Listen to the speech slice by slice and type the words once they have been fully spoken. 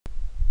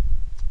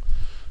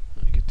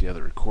the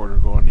other recorder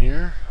going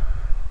here.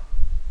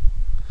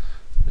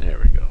 There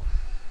we go.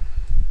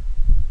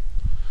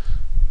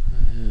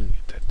 And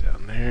get that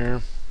down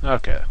there.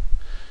 Okay.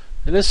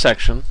 In this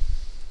section,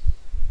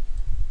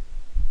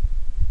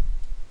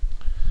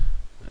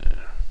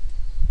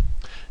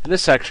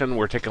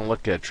 we're taking a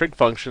look at trig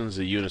functions,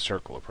 the unit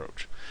circle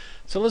approach.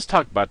 So let's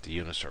talk about the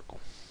unit circle.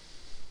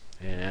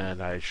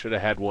 And I should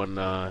have had one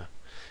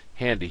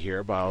handy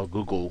here, but I'll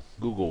Google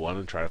one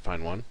and try to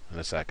find one in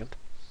a second.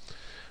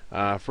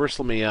 First,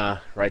 let me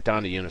write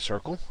down the unit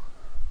circle,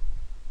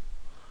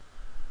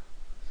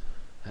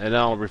 and then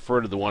I'll refer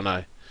to the one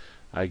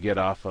I get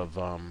off of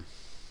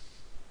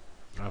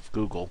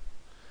Google,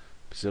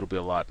 because it'll be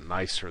a lot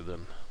nicer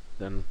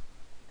than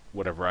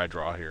whatever I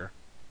draw here.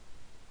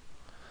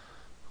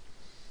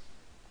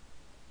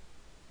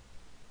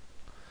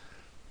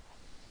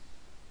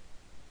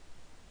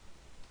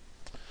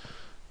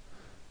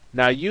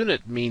 Now,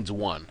 unit means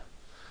 1.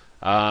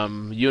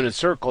 Unit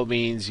circle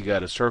means you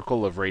got a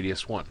circle of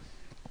radius 1.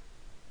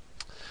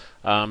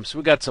 So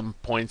we got some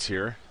points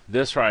here.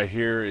 This right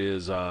here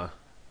is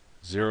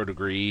 0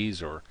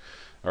 degrees, or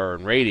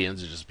in radians,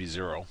 it'd just be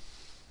 0.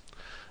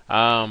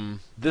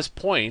 This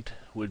point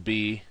would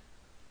be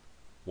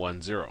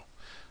 1, 0,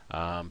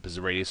 because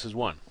the radius is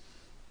 1.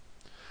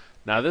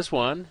 Now this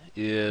one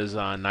is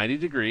 90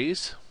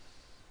 degrees,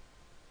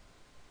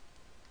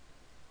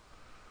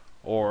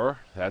 or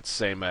that's the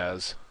same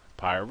as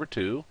pi over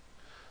 2.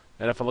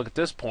 And if I look at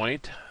this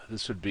point,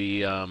 this would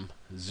be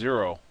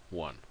 0,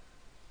 1.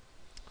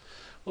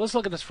 Well, let's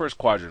look at this first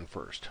quadrant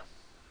first.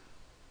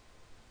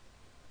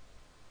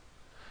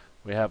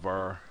 We have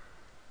our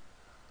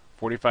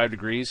 45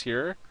 degrees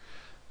here.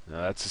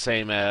 Now that's the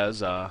same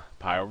as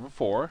pi over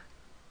 4.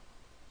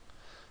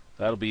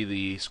 That'll be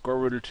the square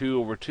root of 2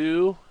 over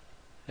 2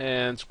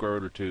 and square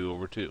root of 2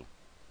 over 2.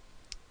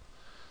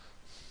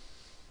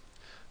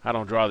 I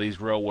don't draw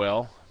these real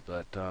well,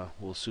 but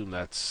we'll assume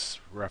that's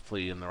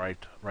roughly in the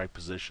right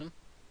position.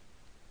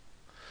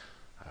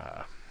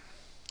 I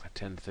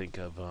tend to think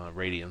of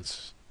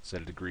radians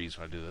instead of degrees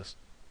when I do this.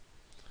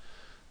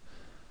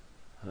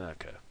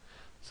 Okay,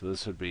 so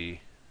this would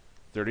be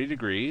 30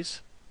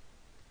 degrees,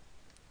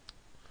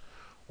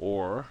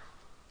 or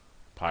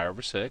pi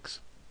over 6.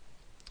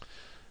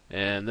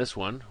 And this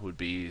one would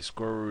be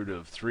square root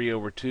of 3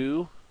 over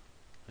 2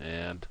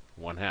 and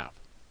 1/2.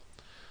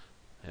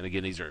 And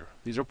again, these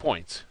are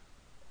points.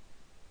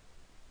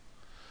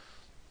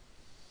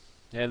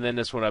 And then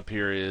this one up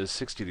here is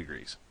 60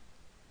 degrees.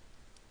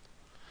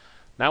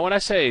 Now when I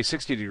say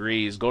 60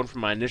 degrees, going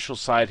from my initial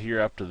side here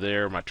up to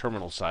there, my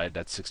terminal side,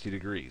 that's 60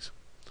 degrees.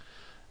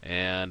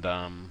 And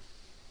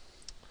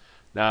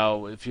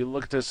now if you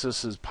look at this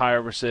is pi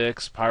over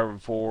 6, pi over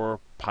 4,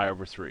 pi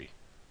over 3.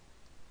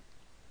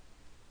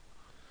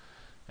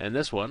 And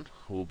this one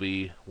will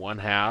be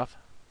 1/2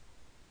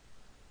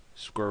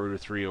 square root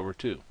of 3 over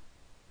 2.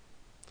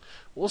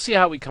 We'll see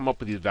how we come up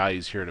with these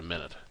values here in a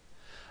minute.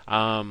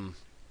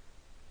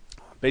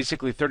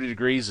 Basically, 30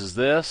 degrees is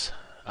this.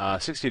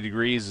 60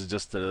 degrees is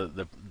just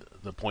the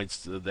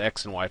points, the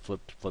x and y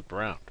flipped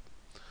around.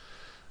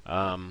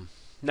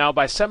 Now,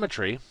 by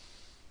symmetry,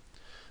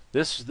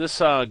 this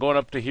going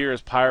up to here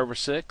is pi over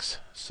 6.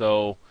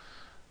 So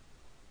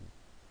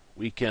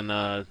we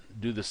can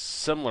do the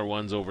similar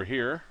ones over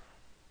here.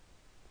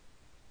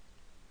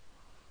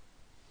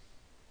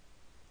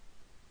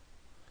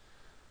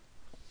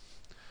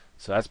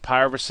 So that's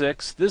pi over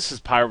 6. This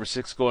is pi over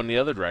 6 going the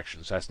other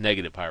direction. So that's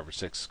negative pi over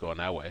 6 going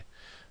that way.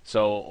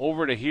 So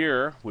over to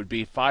here would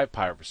be 5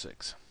 pi over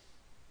 6.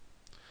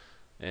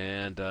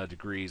 And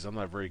degrees. I'm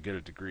not very good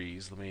at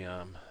degrees. Let me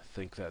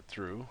think that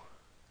through.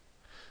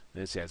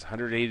 Let's see. It's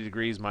 180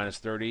 degrees minus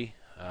 30.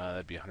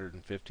 That'd be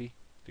 150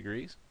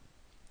 degrees.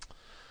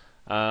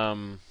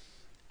 And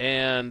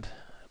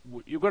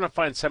you're going to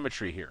find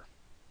symmetry here.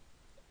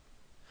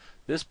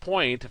 This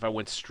point, if I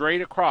went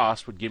straight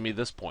across, would give me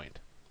this point.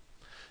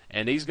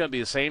 And these are going to be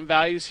the same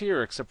values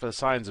here, except for the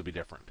signs will be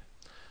different.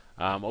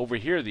 Over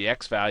here, the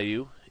x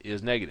value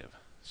is negative.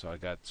 So I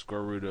got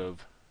square root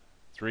of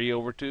 3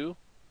 over 2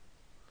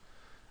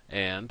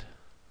 and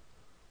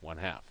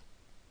 1/2.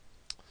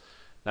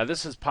 Now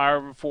this is pi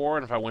over 4,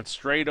 and if I went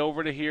straight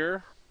over to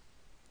here,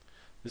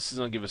 this is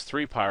going to give us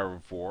 3 pi over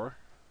 4.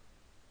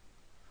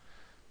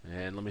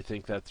 And let me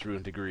think that through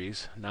in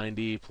degrees.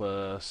 90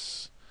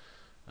 plus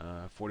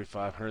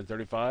 45,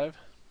 135.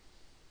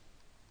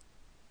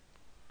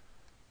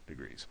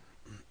 Degrees.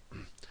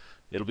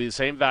 It'll be the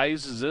same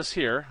values as this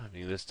here. I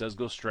mean, this does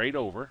go straight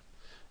over,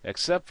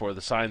 except for the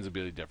signs will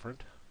be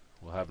different.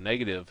 We'll have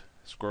negative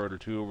square root of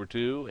 2 over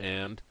 2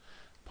 and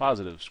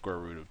positive square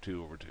root of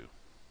 2 over 2.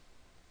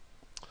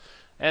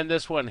 And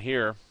this one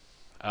here,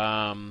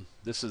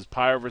 this is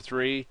pi over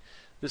 3.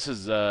 This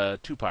is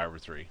 2 pi over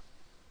 3.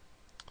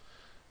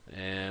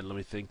 And let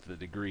me think the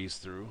degrees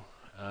through.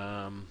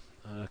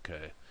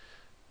 Okay.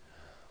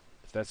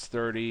 If that's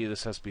 30,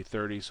 this has to be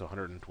 30, so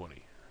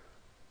 120.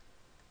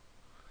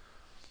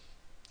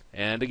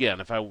 And again,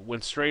 if I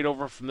went straight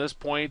over from this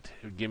point,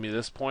 it would give me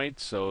this point.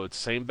 So it's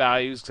the same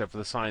values, except for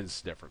the signs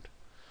is different.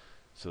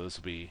 So this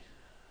will be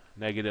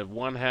negative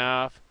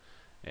 1/2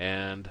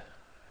 and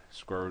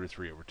square root of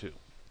 3 over 2.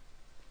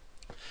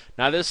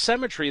 Now this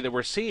symmetry that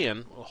we're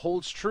seeing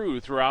holds true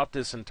throughout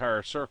this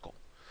entire circle.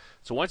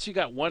 So once you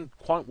got one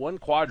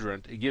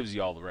quadrant, it gives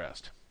you all the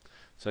rest.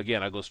 So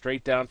again, I go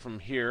straight down from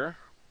here.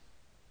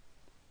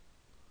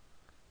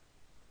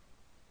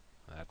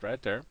 That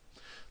right there.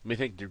 Let me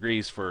think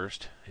degrees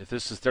first. If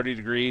this is 30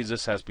 degrees,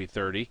 this has to be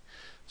 30.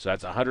 So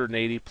that's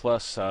 180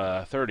 plus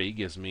 30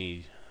 gives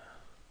me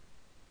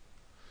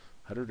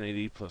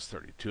 180 plus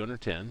 30,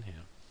 210.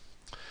 Yeah.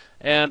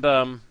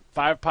 And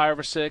 5 pi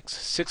over 6,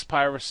 6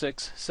 pi over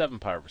 6, 7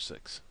 pi over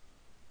 6.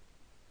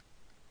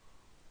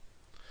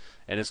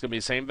 And it's going to be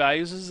the same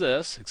values as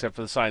this, except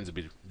for the signs will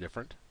be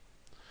different.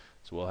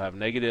 So we'll have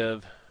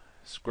negative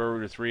square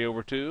root of 3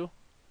 over 2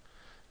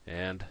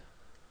 and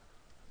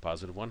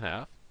positive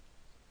 1/2.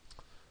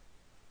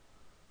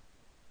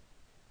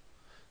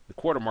 The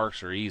quarter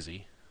marks are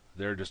easy.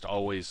 They're just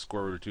always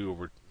square root of 2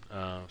 over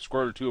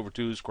square root of 2 over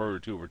 2, square root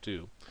of 2 over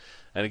 2.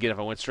 And again, if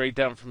I went straight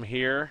down from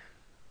here,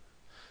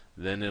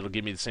 then it'll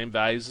give me the same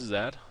values as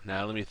that.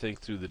 Now let me think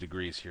through the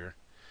degrees here.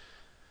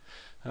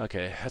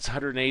 Okay, that's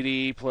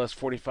 180 plus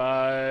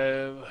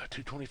 45,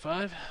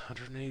 225.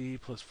 180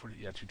 plus 40,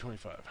 yeah,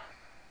 225.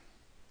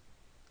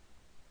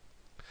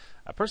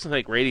 I personally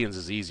think radians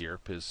is easier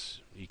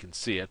because you can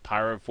see it.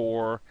 Pi over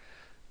 4,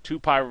 2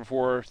 pi over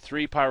 4,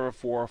 3 pi over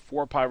 4,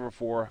 4 pi over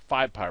 4,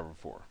 5 pi over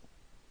 4.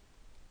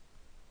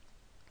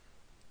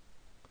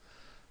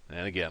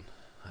 And again,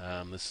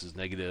 this is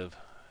negative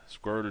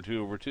square root of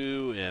 2 over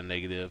 2 and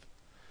negative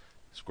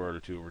square root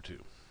of 2 over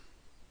 2.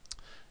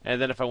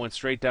 And then if I went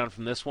straight down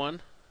from this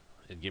one,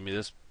 it'd give me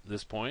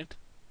this point.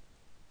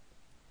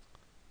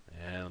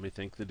 And let me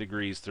think the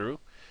degrees through.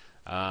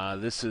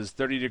 This is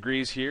 30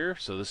 degrees here,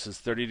 so this is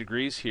 30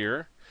 degrees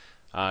here.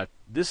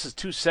 This is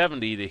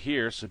 270 to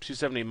here, so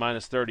 270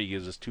 minus 30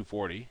 gives us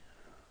 240.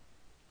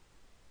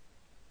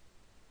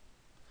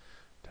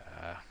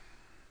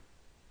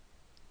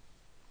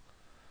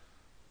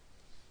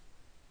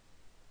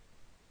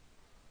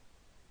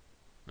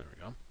 There we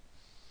go.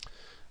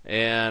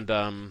 And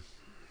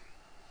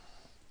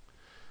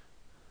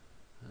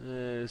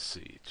let's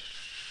see.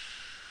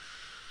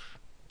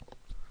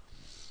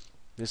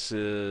 This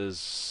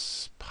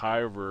is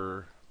pi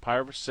over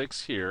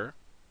 6 here.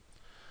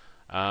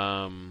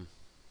 Actually,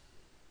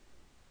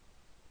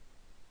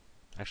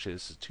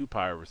 this is 2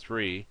 pi over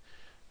 3,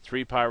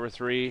 3 pi over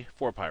 3,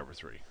 4 pi over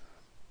 3.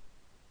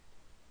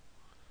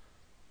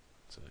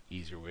 It's an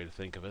easier way to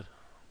think of it.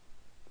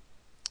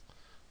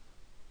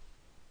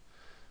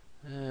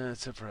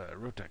 Except for I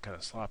wrote that kind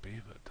of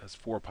sloppy, but that's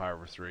 4 pi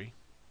over 3.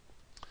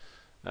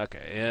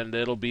 Okay, and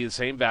it'll be the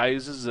same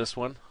values as this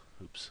one.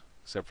 Oops,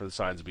 except for the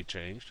signs will be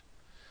changed.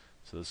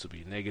 So this will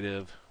be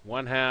negative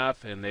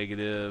 1/2 and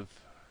negative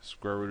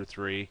square root of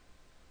 3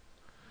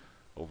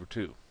 over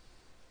 2.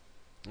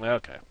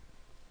 Okay.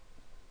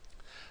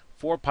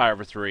 4 pi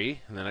over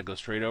 3, and then I go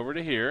straight over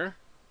to here.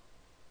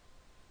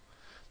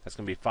 That's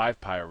going to be 5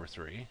 pi over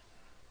 3.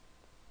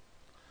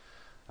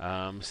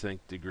 Let's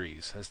think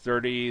degrees. That's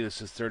 30,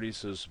 this is 30,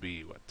 so this will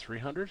be, what,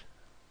 300?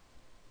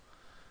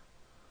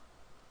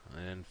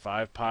 And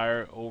 5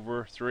 pi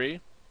over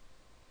 3.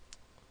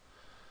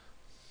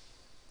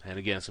 And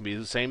again, it's going to be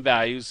the same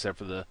values, except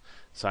for the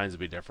signs will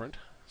be different.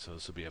 So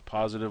this will be a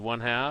positive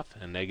 1/2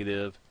 and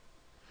negative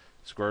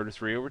square root of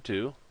 3 over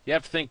 2. You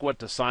have to think what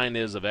the sign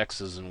is of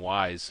x's and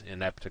y's in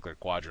that particular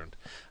quadrant.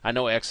 I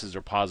know x's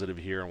are positive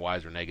here and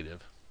y's are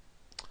negative.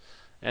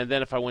 And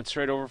then if I went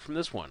straight over from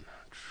this one,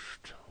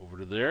 over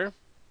to there,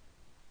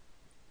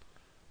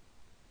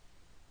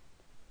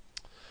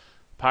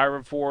 pi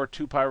over 4,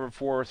 2 pi over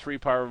 4, 3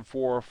 pi over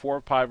 4,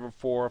 4 pi over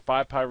 4,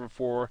 5 pi over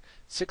 4,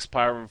 6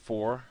 pi over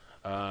 4,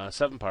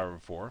 7 pi over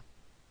 4.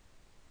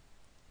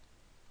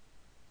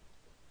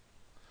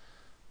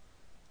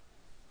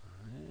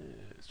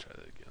 Let's try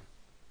that again.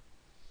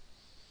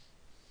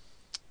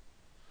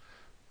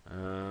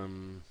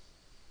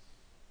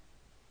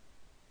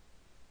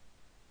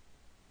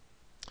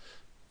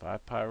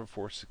 5 pi over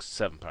 4, 6,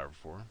 7 pi over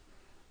 4.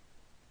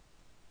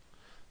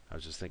 I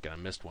was just thinking I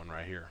missed one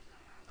right here.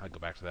 I'll go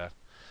back to that.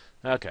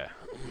 Okay.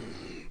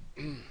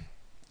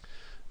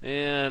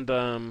 And,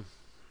 oh,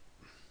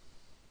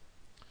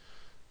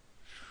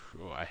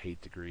 I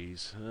hate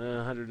degrees.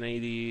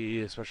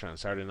 180, especially on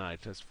Saturday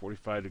night. That's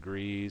 45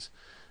 degrees.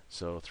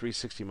 So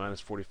 360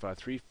 minus 45,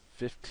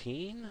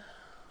 315, I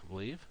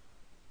believe.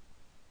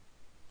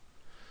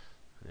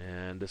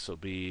 And this will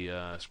be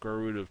square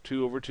root of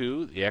 2 over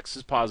 2. The x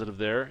is positive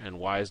there, and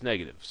y is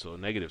negative. So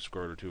negative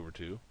square root of 2 over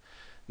 2.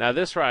 Now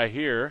this right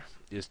here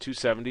is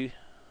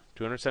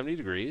 270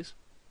 degrees.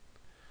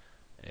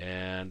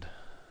 And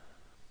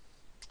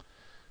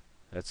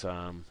that's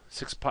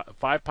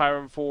 5 pi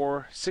over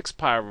 4, 6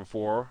 pi over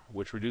 4,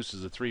 which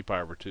reduces to 3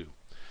 pi over 2.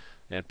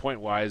 And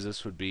point-wise,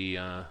 this would be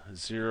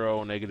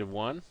 0, negative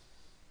 1.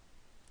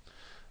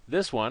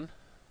 This one,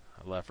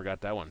 I forgot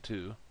that one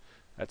too.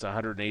 That's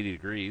 180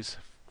 degrees.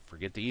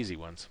 Forget the easy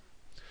ones.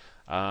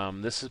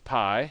 This is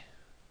pi.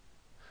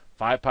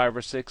 5 pi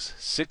over 6,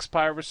 6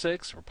 pi over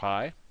 6, or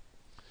pi.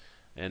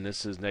 And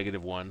this is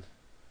negative 1,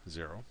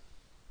 0.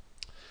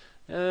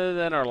 And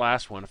then our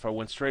last one, if I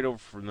went straight over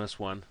from this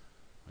one,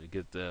 we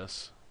get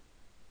this.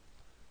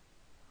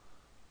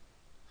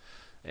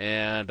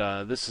 And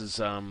this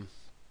is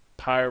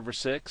pi over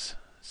 6.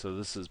 So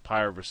this is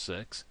pi over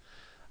 6.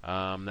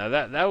 Now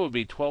that would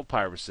be 12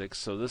 pi over 6.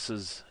 So this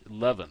is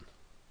 11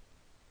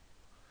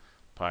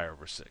 pi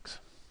over 6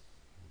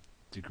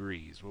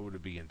 degrees. What would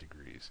it be in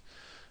degrees?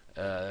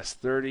 That's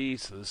 30.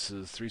 So this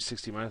is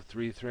 360 minus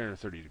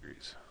 330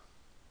 degrees.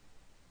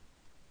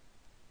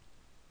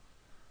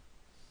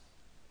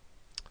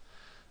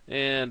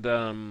 And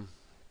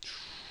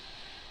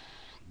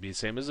be the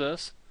same as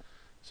this.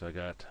 So I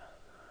got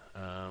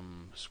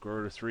square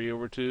root of 3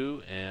 over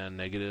 2 and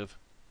negative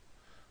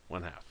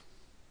 1/2.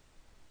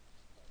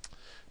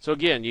 So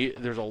again,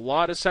 there's a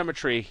lot of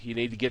symmetry you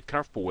need to get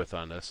comfortable with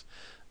on this,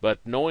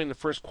 but knowing the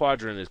first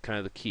quadrant is kind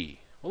of the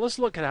key. Well, let's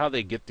look at how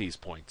they get these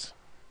points.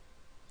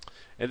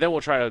 And then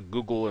we'll try to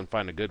Google and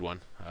find a good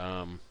one,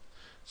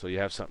 so you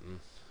have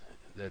something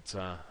that's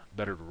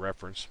better to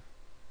reference.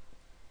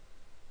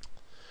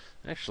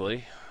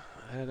 Actually,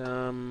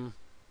 that's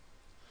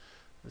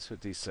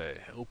what these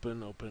say.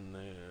 Open.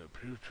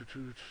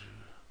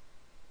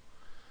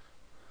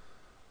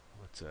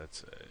 What's that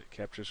say?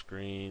 Capture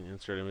screen,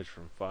 insert image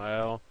from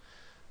file,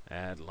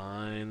 add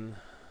line,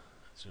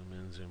 zoom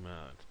in, zoom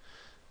out.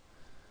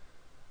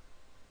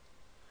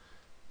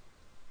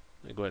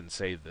 Let me go ahead and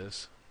save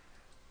this.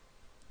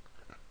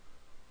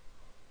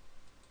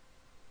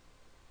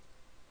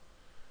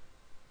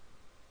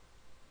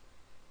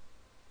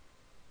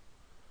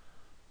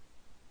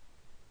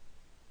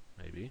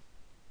 Maybe.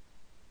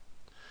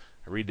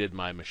 I redid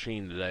my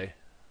machine today.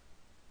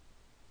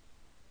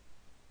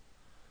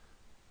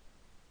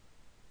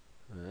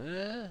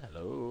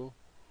 Hello.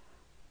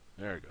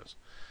 There it goes.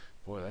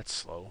 Boy, that's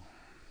slow.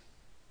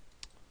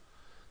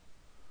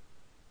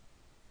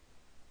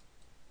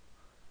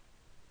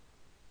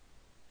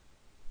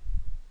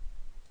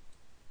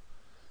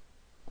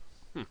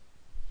 Maybe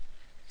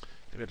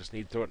I just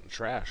need to throw it in the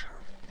trash.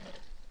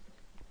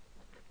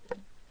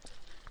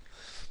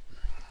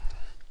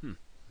 Well,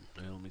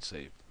 let me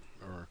save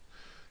or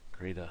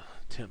create a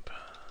temp.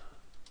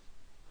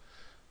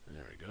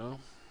 There we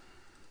go.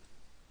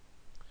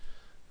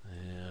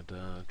 And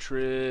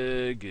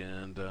trig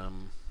and I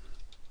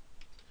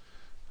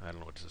don't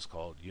know what this is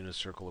called,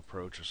 unicircle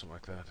approach or something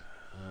like that.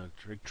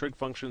 Trig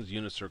functions,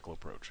 unicircle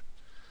approach.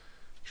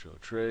 So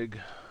trig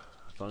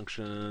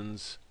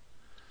functions,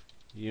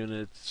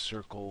 unit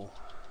circle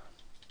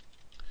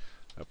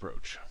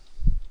approach.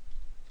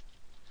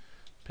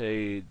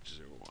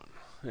 Page 01.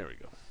 There we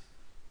go.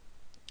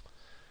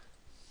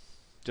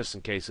 Just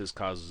in case this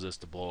causes this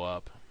to blow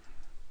up.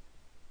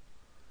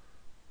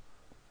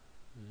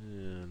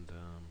 And there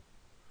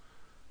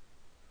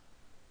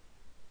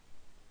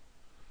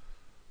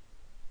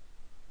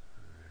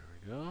we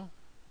go.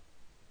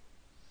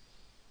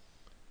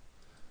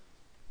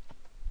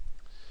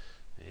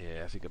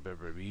 Yeah, I think I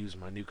better use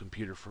my new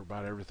computer for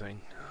about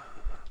everything.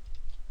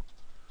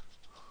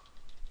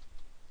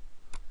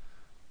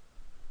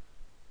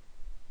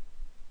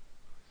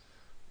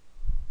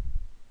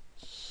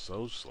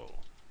 So slow.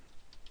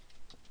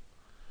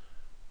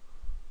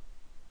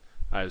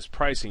 I was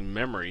pricing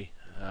memory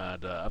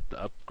to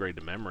upgrade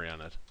the memory on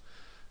it.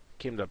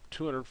 Came to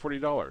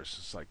 $240.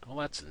 It's like, well,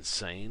 that's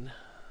insane.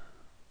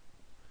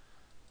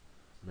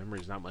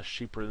 Memory's not much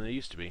cheaper than it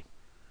used to be.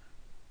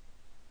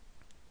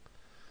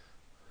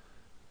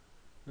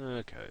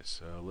 Okay,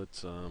 so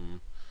let's I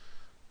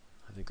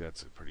think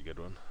that's a pretty good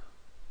one.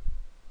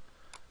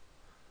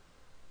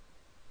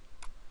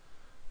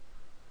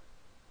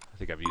 I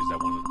think I've used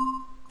that one.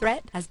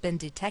 Threat has been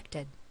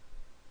detected.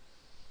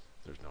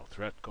 There's no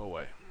threat. Go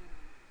away.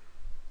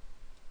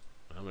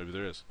 Well, maybe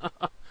there is.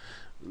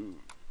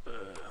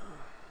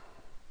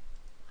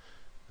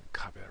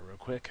 Copy that real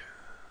quick.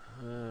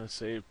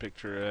 Save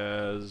picture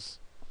as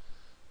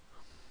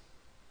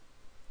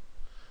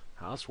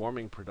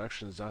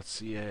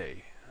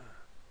housewarmingproductions.ca.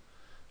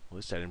 At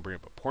least I didn't bring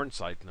up a porn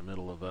site in the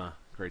middle of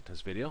creating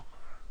this video.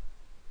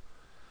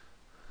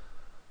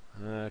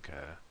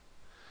 Okay.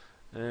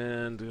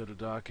 And go to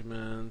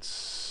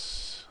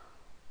documents.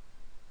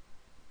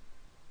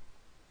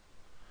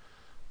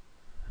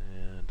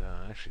 And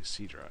actually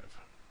C drive.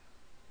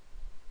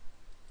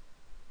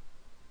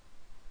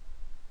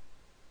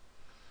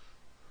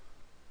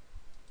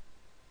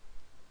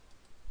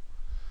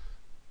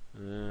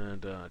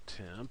 And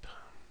temp.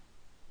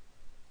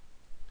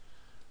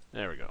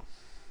 There we go.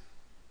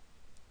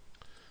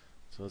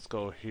 So let's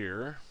go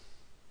here.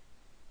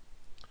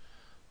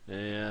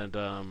 And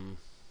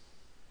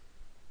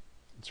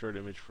insert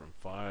image from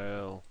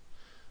file.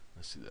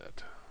 Let's see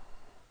that.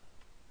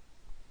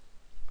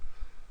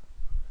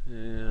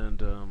 And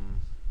go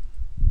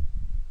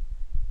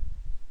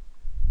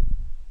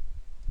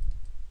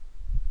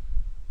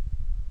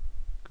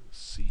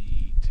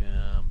C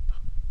temp.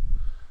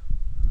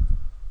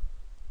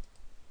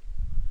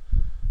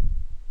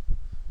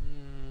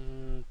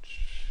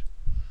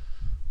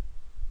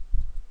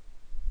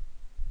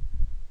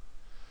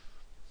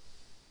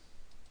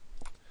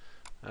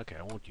 Okay,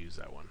 I won't use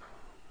that one.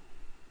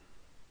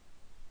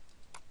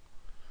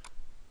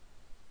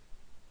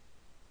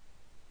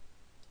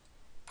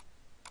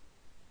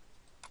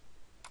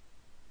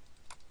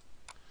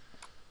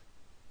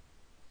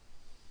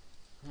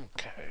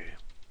 Okay.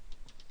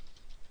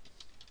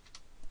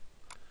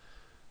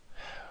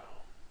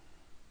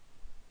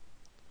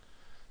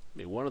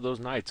 Be one of those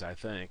nights, I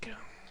think.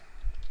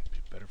 Be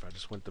better if I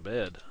just went to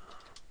bed.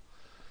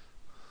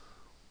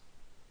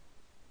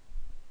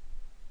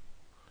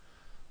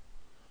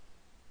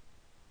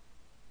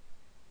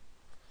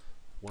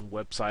 One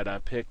website I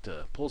picked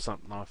to pull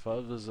something off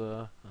of is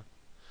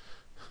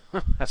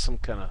has some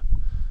kind of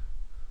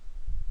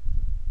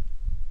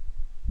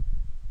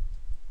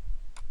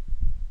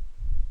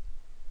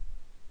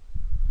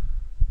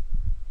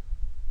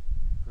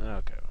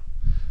okay.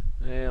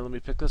 Hey, let me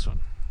pick this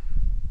one.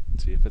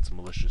 See if it's a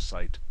malicious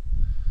site.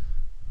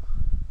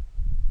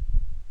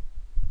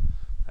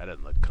 That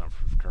didn't look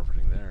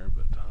comforting there,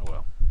 but oh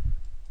well.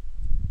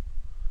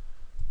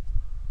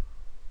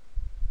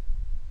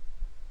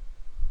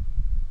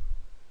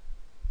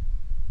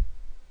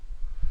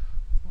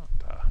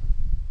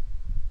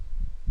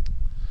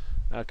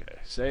 Okay,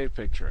 save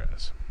picture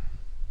as.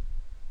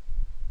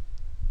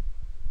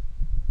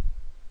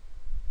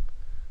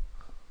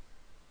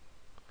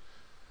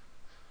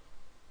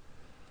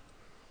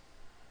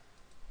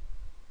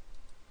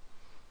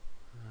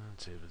 And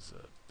save as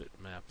a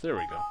bitmap. There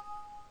we go.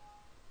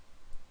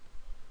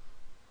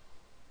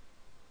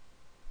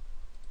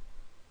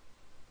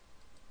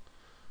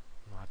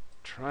 I'm not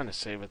trying to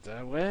save it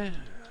that way.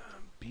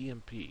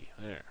 BMP.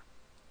 There.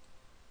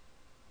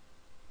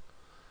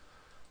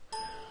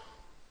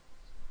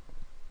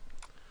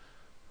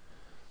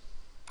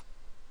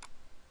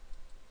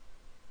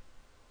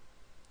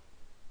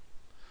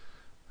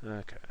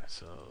 Okay,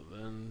 so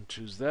then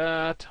choose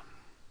that.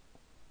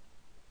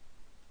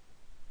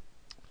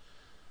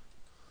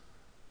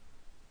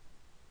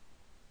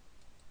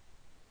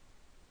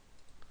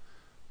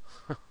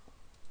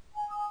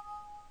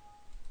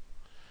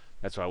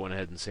 That's why I went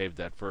ahead and saved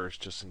that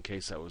first, just in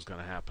case that was going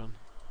to happen.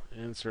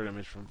 Insert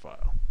image from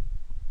file.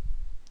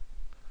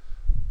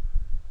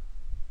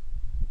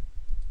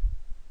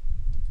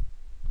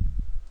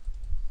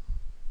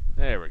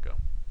 There we go.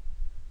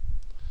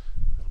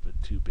 A little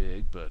bit too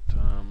big, but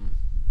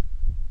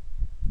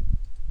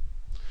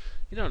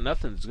you know,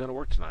 nothing's going to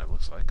work tonight,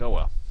 looks like. Oh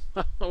well.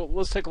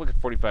 Let's take a look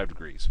at 45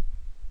 degrees.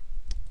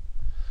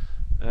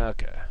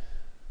 Okay.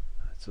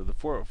 So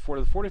for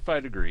the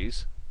 45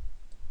 degrees,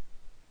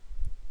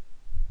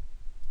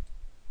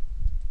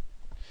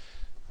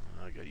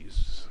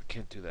 I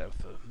can't do that with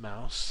the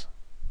mouse.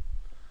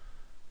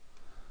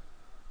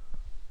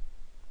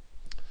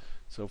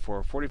 So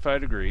for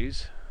 45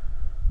 degrees,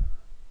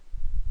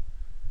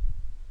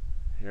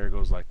 here it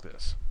goes like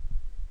this.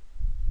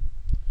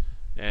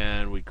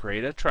 And we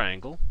create a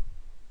triangle.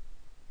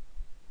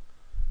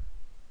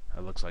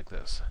 That looks like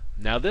this.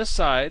 Now this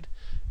side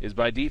is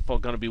by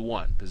default going to be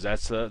 1 because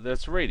that's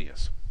the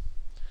radius.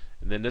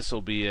 And then this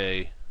will be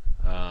a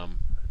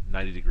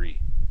 90 degree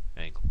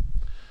angle.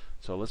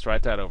 So let's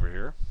write that over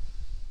here.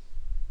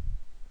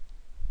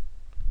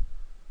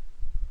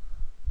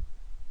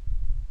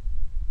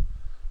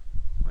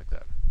 Like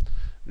that.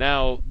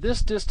 Now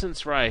this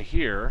distance right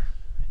here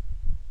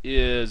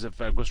is, if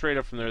I go straight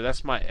up from there,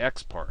 that's my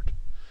x part.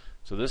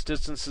 So this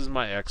distance is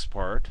my x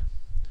part.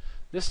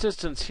 This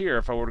distance here,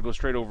 if I were to go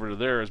straight over to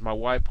there, is my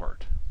y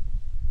part.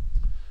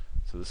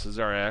 So this is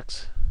our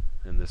x,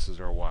 and this is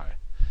our y.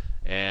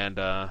 And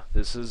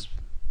this is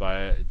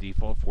by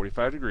default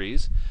 45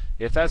 degrees.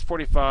 If that's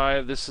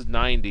 45, this is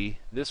 90.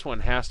 This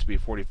one has to be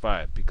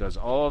 45 because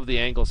all of the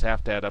angles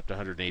have to add up to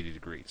 180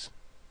 degrees.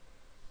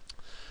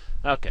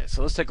 Okay,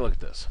 so let's take a look at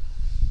this.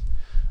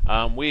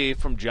 We,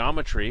 from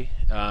geometry,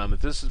 if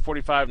this is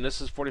 45 and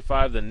this is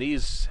 45, then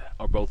these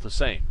are both the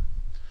same.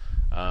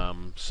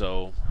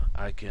 So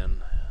I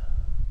can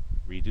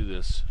redo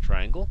this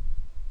triangle,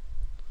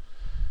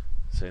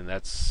 saying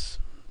that's,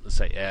 let's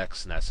say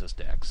x, and that's just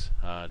x,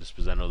 just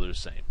because I know they're the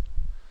same.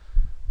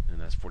 And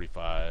that's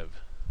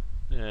 45,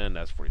 and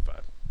that's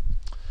 45.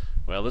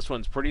 Well, this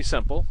one's pretty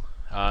simple.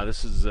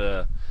 This is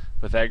a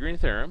Pythagorean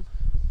theorem.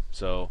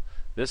 So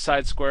this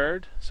side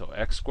squared, so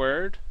x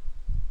squared,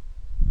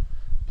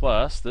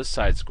 plus this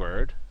side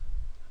squared,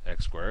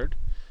 x squared,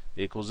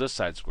 equals this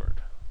side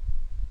squared.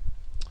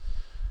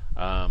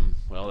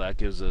 Well, that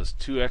gives us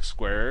 2x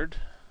squared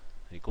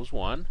equals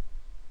 1.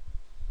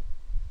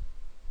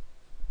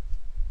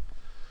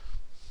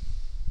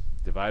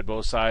 Divide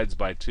both sides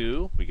by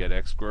 2. We get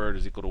x squared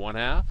is equal to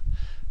 1/2.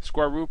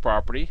 Square root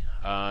property.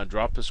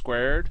 Drop the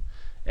squared.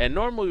 And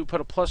normally we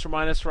put a plus or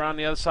minus around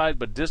the other side,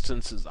 but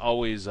distance is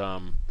always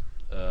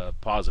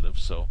positive.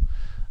 So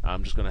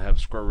I'm just going to have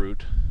square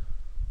root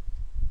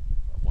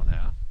of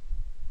 1/2.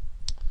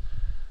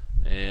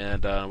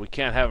 And we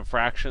can't have a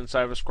fraction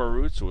inside of a square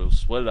root, so we'll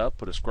split it up,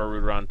 put a square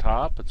root around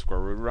top and square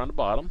root around the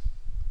bottom.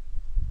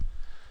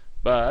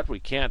 But we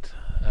can't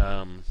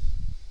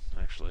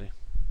actually,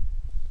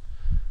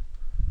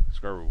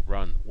 square root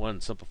around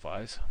 1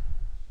 simplifies.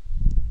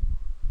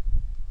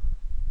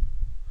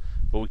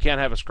 but we can't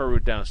have a square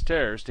root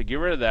downstairs. To get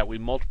rid of that, we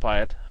multiply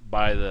it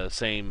by the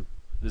same.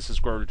 This is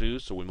square root of 2,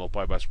 so we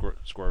multiply by square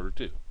root of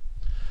 2.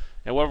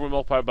 And whatever we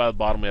multiply by the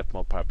bottom, we have to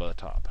multiply by the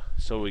top.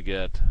 So we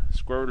get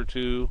square root of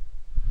 2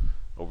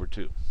 over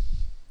 2.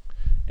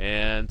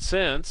 And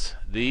since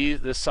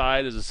this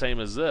side is the same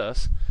as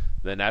this,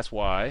 then that's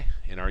why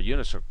in our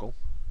unit circle,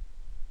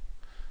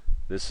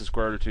 this is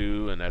square root of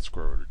 2, and that's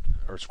square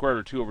root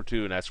of 2 over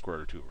 2, and that's square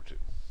root of 2 over 2.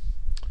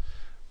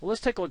 Well,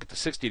 let's take a look at the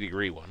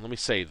 60-degree one. Let me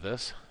save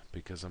this,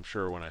 because I'm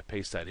sure when I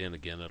paste that in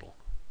again, it'll...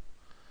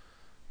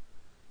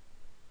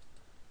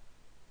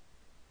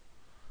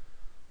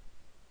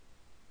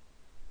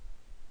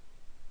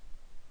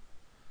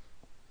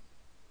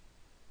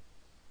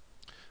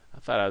 I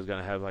thought I was going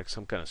to have like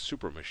some kind of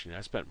super machine.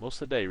 I spent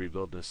most of the day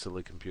rebuilding this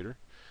silly computer.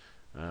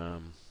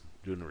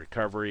 Doing the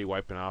recovery,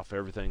 wiping off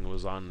everything that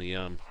was on the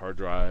hard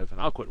drive. And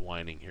I'll quit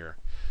whining here.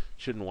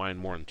 Shouldn't whine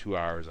more than 2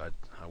 hours, I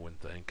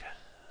wouldn't think.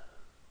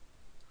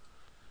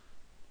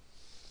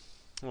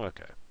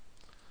 Okay.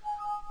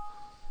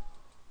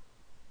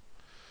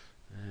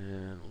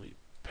 And let me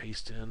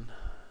paste in.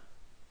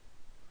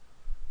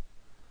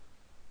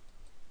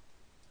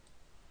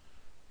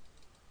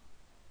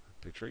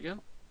 Picture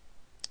again.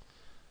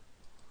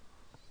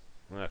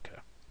 Okay.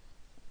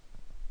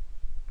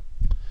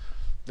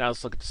 Now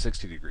let's look at the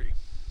 60 degree.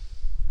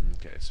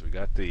 Okay, so we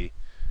got the,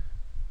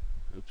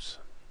 oops,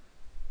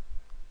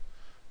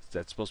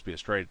 that's supposed to be a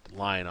straight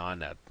line on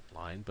that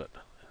line, but,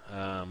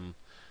 and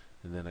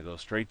then I go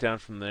straight down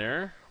from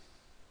there.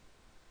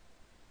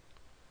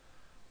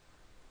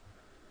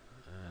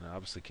 And I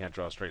obviously can't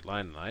draw a straight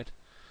line tonight,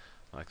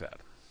 like that.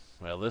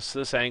 Well,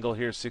 this angle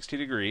here is 60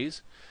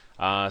 degrees.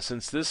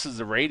 Since this is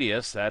the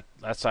radius, that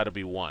side will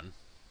be 1.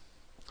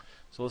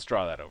 So let's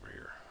draw that over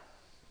here.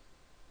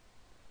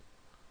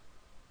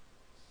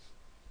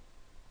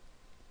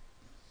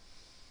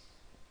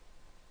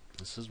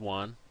 This is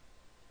 1.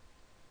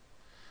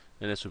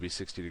 And this would be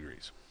 60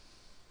 degrees.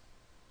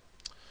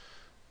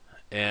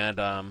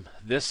 And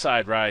this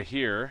side right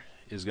here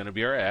is going to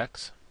be our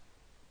x.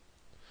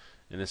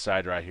 And this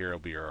side right here will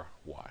be our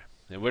y.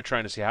 And we're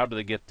trying to see how do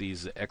they get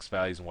these x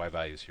values and y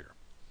values here.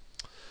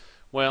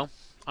 Well,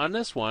 on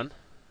this one,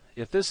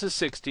 if this is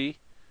 60,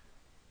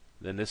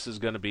 then this is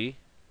going to be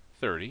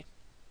 30.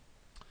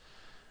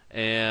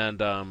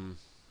 And I'm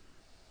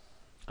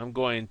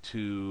going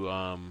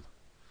to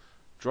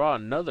draw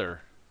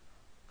another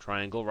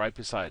triangle right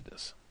beside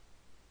this.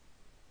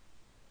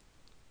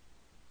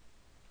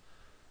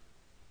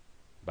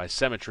 By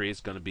symmetry,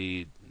 it's going to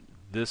be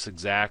this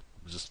exact,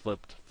 just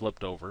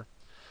flipped over.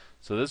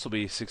 So this will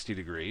be 60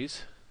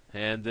 degrees,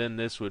 and then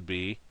this would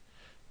be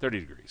 30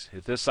 degrees.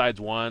 If this side's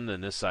 1,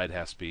 then this side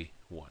has to be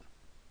 1.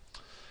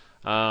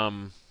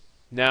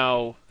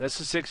 Now,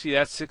 this is 60,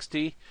 that's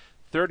 60.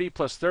 30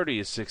 plus 30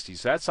 is 60,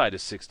 so that side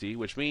is 60,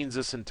 which means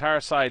this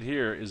entire side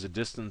here is a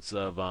distance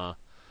of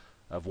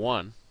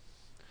 1.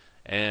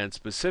 And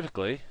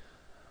specifically,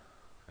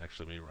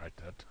 actually let me write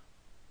that.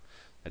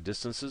 That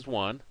distance is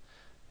 1.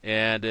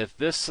 And if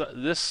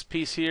this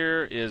piece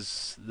here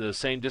is the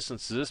same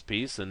distance as this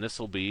piece, then this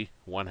will be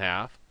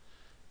 1/2,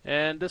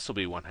 and this will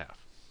be 1/2.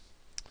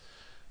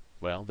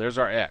 Well, there's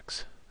our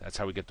x. That's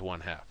how we get to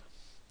 1/2.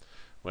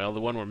 Well,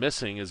 the one we're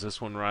missing is this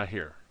one right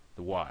here,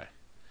 the y.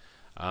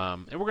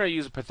 And we're going to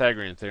use a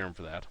Pythagorean theorem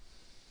for that.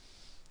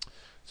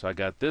 So I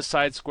got this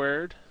side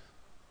squared,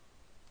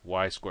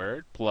 y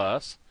squared,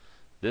 plus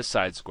this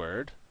side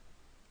squared,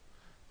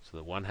 so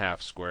the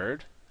 1/2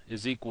 squared,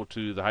 is equal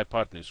to the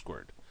hypotenuse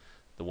squared,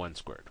 the 1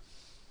 squared.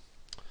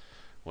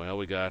 Well,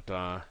 we got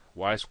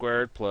y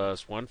squared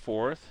plus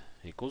 1/4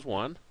 equals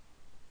 1.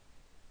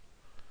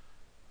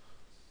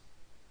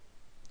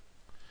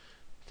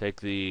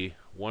 Take the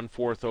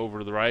 1/4 over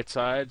to the right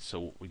side,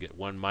 so we get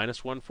 1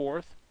 minus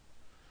 1/4.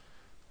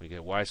 We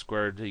get y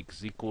squared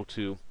is equal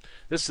to,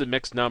 this is a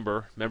mixed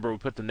number. Remember, we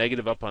put the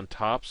negative up on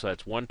top, so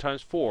that's 1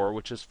 times 4,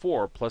 which is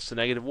 4, plus the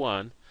negative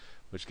 1,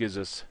 which gives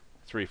us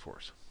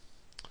 3/4.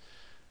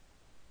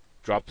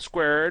 Drop the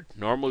squared.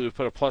 Normally we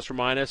put a plus or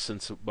minus,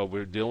 but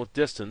we're dealing with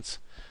distance,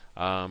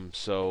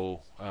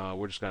 so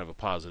we're just going to have a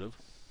positive.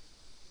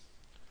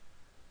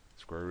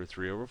 Square root of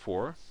 3 over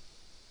 4.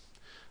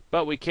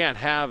 But we can't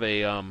have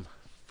a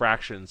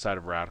fraction inside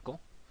of a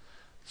radical,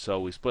 so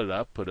we split it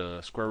up, put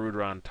a square root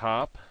around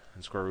top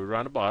and square root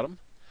around the bottom.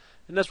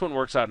 And this one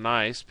works out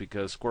nice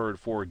because square root of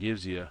 4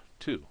 gives you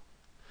 2.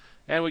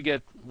 And we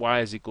get y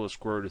is equal to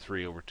square root of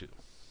 3 over 2,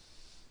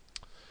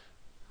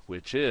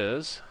 which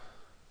is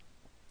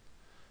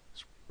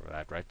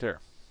that right there.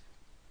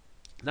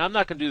 Now I'm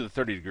not going to do the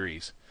 30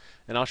 degrees,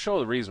 and I'll show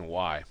the reason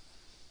why.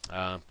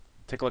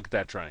 Take a look at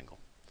that triangle.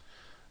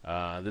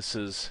 This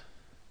is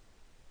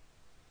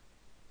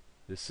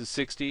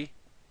 60,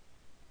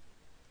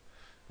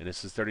 and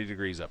this is 30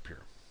 degrees up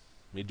here.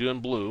 Let me do in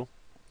blue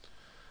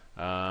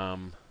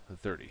the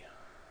 30.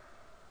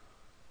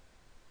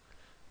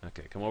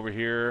 Okay, come over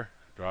here,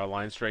 draw a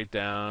line straight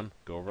down,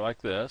 go over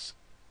like this.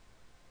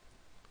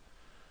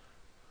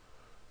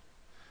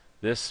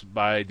 This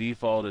by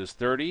default is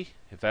 30.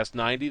 If that's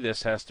 90,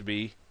 this has to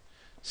be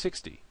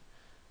 60.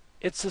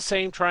 It's the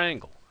same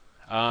triangle.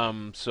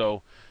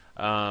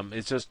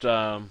 It's just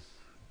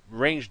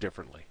arranged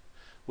differently,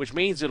 which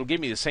means it'll give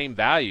me the same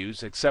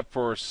values, except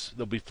for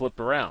they'll be flipped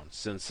around.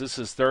 Since this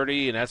is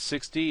 30 and that's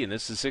 60, and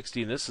this is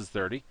 60 and this is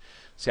 30.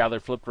 See how they're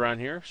flipped around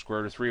here?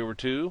 Square root of 3 over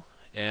 2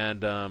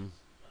 and 1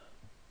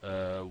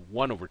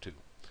 over 2.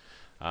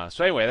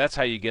 So anyway, that's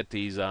how you get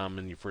these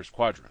in your first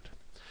quadrant.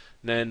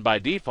 And then by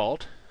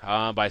default,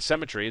 by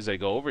symmetry, as I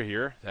go over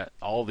here,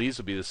 all these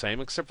will be the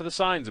same, except for the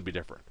signs will be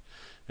different.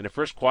 In the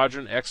first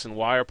quadrant, x and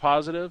y are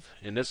positive.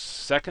 In this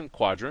second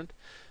quadrant,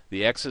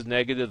 the x is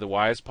negative, the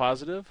y is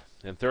positive.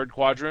 In third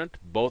quadrant,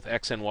 both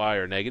x and y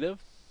are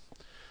negative.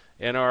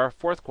 In our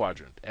fourth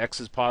quadrant, x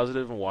is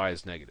positive and y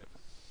is negative.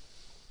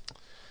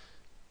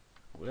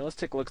 Well, let's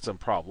take a look at some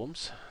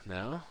problems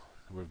now.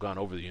 We've gone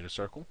over the unit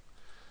circle.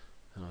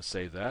 I'll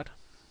save that.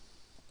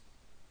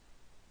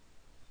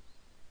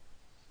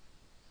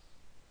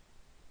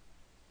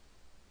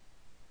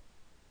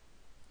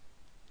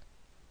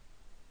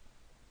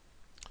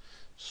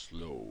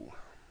 Slow.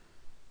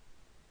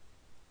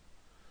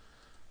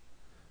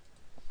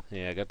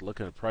 Yeah, I got to look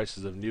at the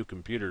prices of new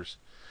computers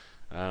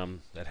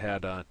that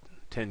had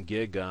 10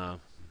 gig RAM,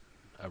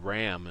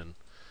 and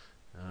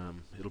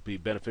it'll be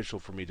beneficial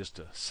for me just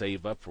to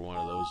save up for one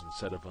of those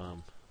instead of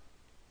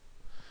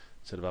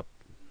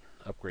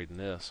upgrading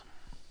this.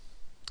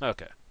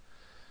 Okay.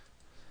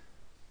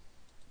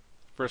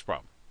 First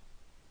problem.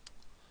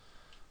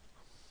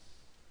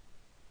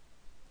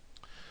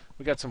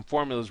 We got some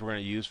formulas we're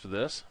going to use for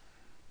this.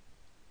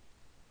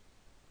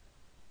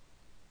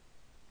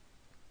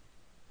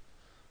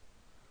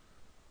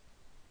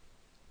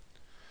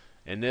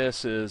 And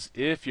this is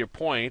if your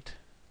point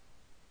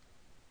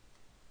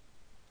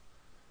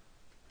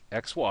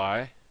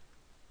xy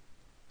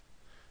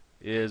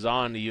is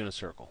on the unit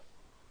circle.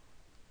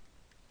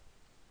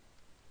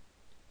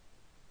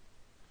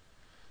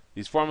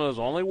 These formulas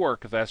only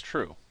work if that's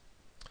true.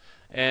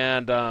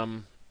 And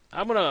I'm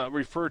going to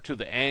refer to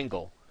the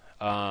angle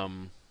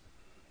of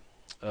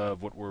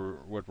what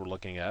we're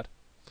looking at,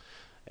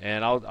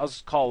 and I'll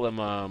just call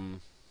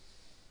them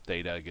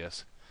theta, I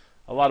guess.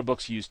 A lot of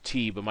books use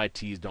t, but my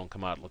t's don't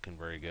come out looking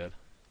very good.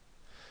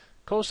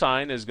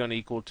 Cosine is going to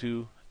equal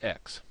to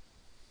x.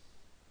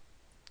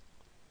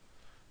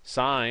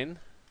 Sine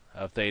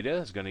of theta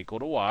is going to equal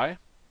to y.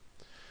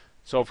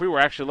 So if we were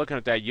actually looking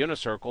at that unit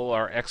circle,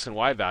 our x and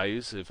y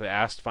values, if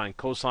asked to find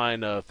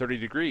cosine of 30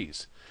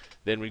 degrees,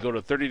 then we go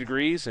to 30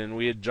 degrees and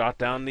we jot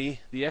down the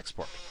x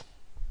part.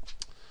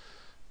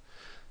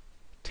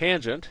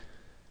 Tangent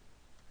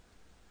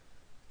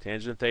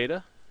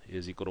theta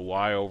is equal to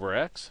y over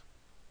x.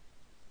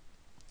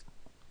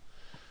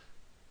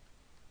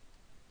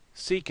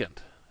 Secant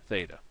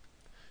theta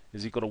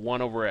is equal to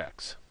 1 over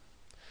x.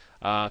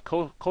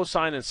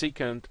 Cosine and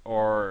secant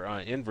are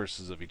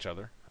inverses of each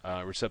other,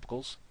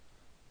 reciprocals.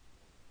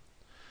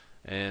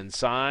 And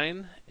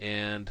sine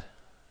and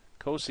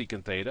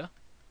cosecant theta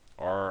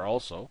are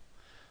also,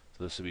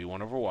 so this would be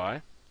 1 over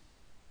y.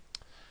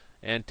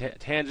 And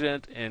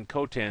tangent and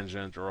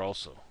cotangent are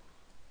also,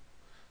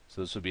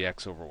 so this would be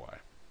x over y.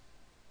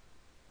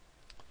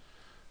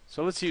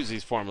 So let's use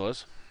these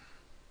formulas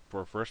for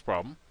our first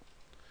problem.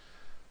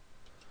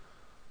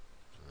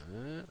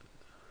 There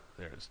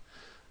it is.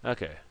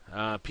 Okay,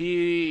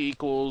 P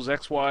equals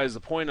xy is the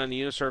point on the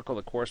unit circle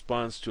that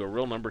corresponds to a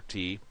real number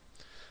t.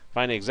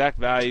 Find the exact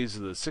values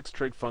of the 6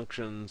 trig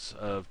functions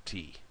of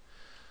t.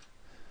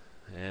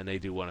 And they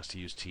do want us to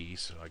use t,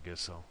 so I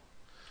guess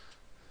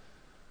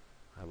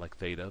I like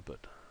theta, but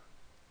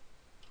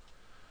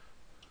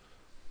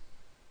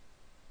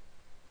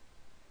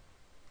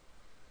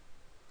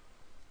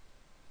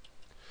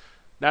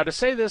now to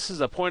say this is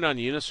a point on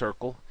the unit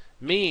circle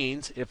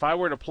means if I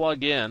were to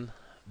plug in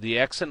the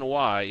x and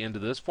y into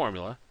this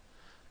formula,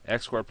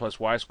 x squared plus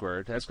y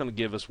squared, that's going to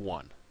give us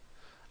 1.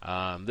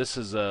 This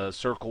is a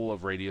circle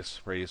of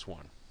radius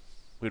 1.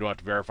 We don't have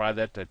to verify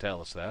that to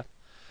tell us that.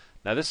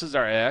 Now this is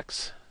our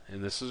x,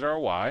 and this is our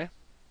y.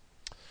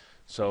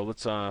 So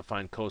let's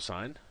find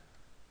cosine.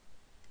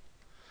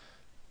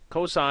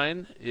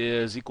 Cosine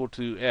is equal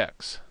to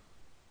x,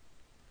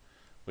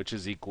 which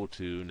is equal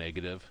to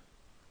negative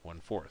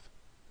 1/4.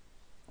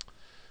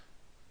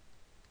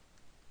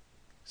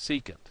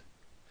 Secant.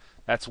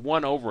 That's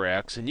 1 over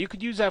x, and you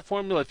could use that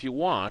formula if you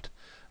want,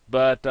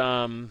 but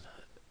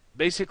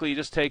basically you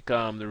just take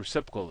the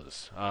reciprocal of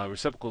this.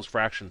 Reciprocal is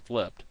fraction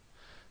flipped.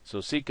 So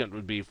secant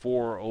would be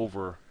 4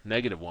 over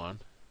negative 1,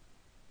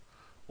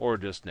 or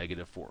just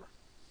negative 4.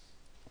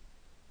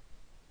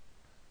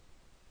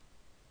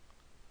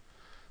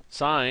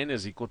 Sine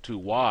is equal to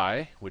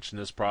y, which in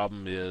this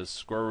problem is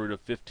square root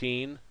of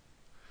 15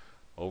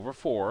 over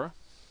 4.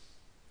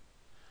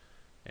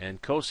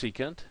 And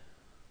cosecant,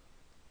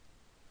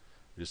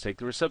 just take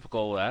the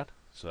reciprocal of that,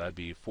 so that'd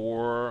be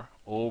 4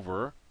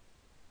 over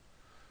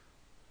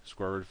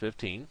square root of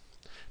 15.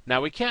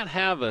 Now we can't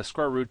have a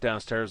square root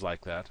downstairs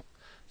like that.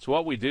 So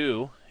what we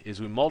do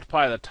is we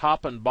multiply the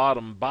top and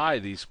bottom by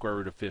the square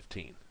root of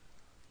 15.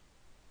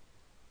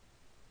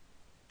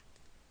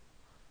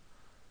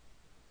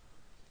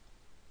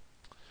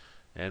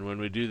 And when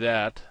we do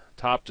that,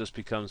 top just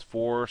becomes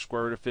 4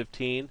 square root of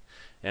 15,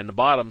 and the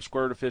bottom,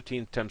 square root of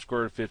 15 times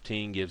square root of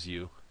 15 gives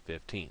you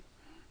 15.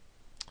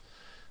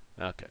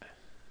 Okay,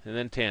 and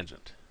then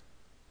tangent.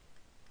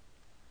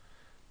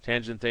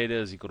 Tangent theta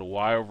is equal to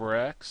y over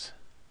x.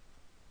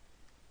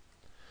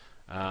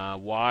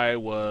 Y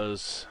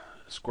was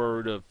square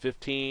root of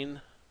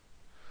 15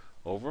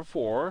 over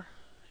 4,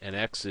 and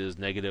x is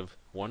negative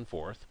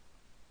 1/4.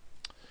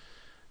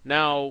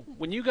 Now,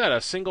 when you got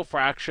a single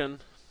fraction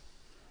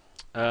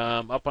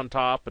up on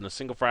top and a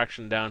single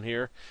fraction down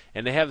here,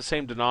 and they have the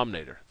same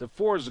denominator, the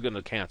 4's are going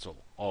to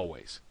cancel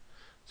always.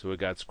 So we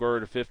got square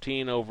root of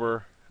 15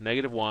 over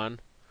negative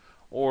 1,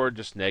 or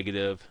just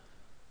negative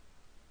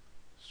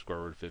square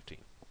root of 15.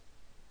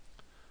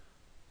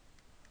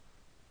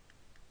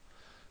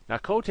 Now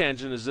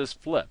cotangent is this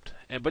flipped,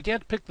 but you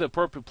have to pick the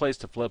appropriate place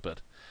to flip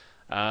it,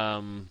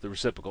 the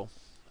reciprocal.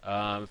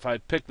 If I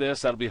pick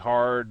this, that'll be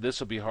hard. This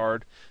will be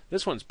hard.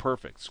 This one's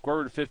perfect. Square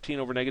root of 15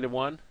 over negative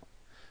 1.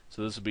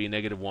 So this will be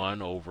negative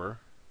 1 over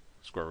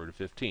square root of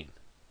 15.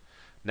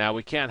 Now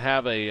we can't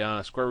have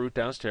a square root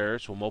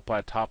downstairs, so we'll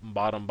multiply top and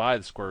bottom by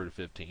the square root of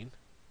 15.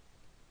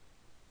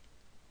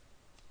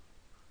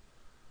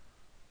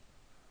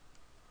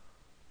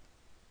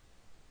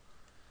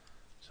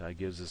 So that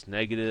gives us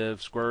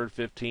negative square root of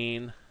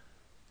 15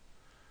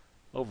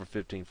 over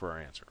 15 for our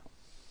answer.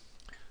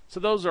 So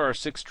those are our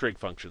 6 trig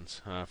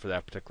functions for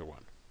that particular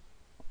one.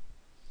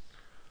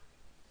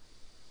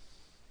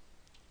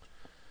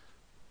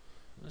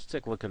 Let's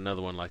take a look at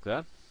another one like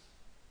that.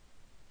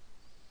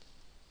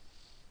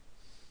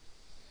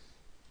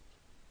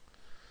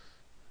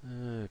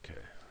 Okay.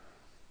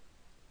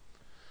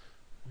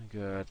 We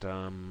got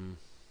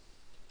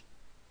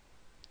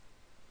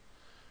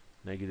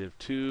negative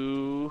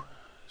 2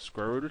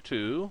 square root of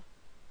 2.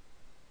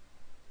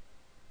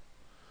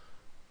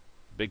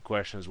 Big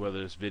question is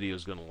whether this video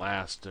is going to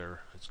last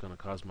or it's going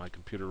to cause my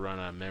computer to run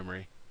out of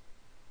memory.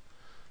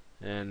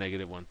 And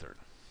negative 1/3.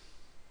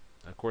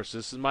 Of course,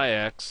 this is my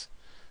x,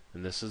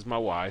 and this is my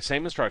y.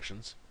 Same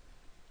instructions.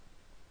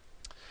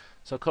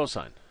 So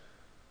cosine.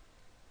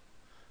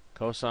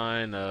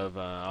 Cosine of,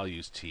 I'll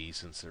use t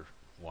since they're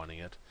wanting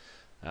it.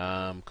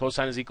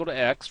 Cosine is equal to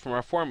x from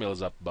our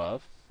formulas up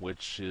above,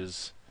 which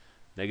is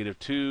negative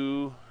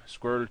 2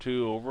 square root of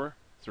 2 over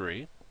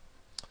 3.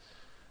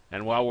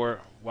 And while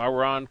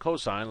we're on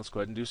cosine, let's go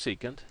ahead and do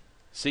secant.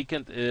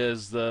 Secant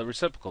is the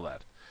reciprocal of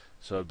that.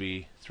 So it'd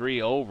be 3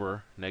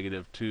 over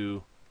negative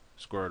 2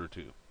 square root of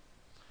 2.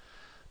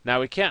 Now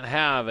we can't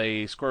have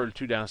a square root of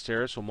 2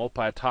 downstairs, so we'll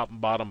multiply top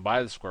and bottom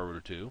by the square root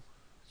of 2.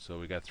 So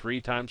we got 3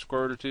 times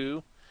square root of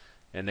 2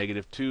 and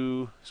negative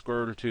 2 square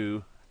root of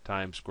 2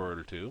 times square root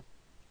of 2,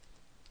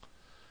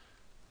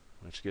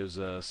 which gives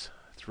us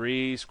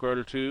 3 square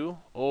root of 2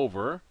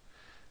 over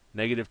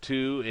negative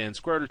 2, and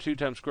square root of 2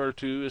 times square root of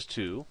 2 is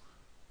 2.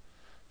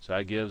 So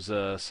that gives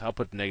us, I'll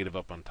put the negative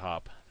up on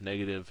top,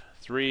 negative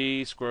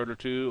 3 square root of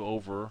 2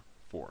 over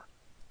 4.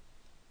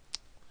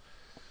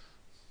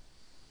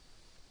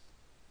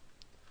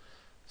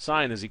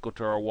 Sine is equal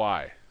to our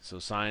y, so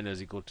sine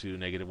is equal to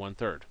negative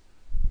 1/3.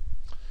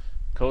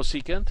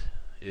 Cosecant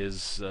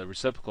is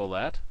reciprocal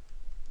of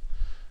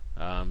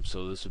that,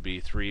 so this would be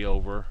 3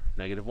 over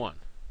negative 1,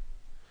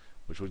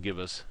 which would give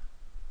us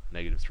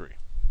negative 3.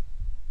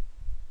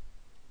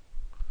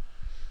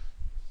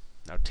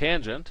 Now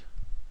tangent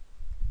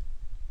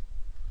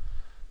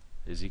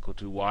is equal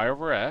to y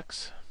over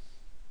x.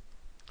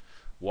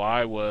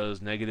 Y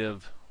was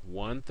negative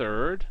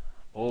 1/3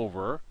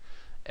 over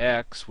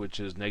x, which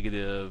is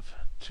negative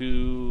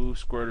 2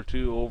 square root of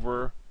 2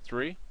 over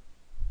 3.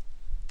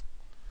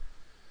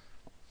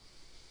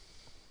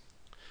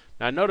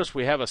 Now notice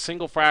we have a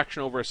single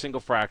fraction over a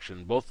single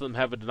fraction. Both of them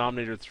have a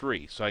denominator of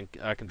 3, so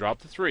I can drop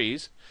the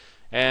 3's,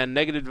 and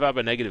negative divided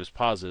by negative is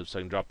positive, so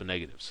I can drop the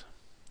negatives.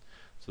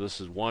 So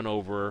this is 1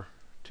 over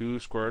 2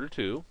 square root of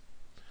 2.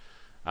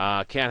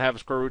 Can't have a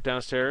square root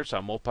downstairs, so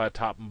I multiply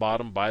top and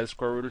bottom by the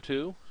square root of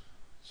 2.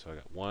 So I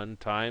got 1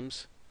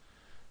 times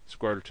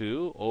square root of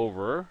 2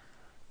 over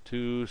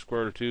 2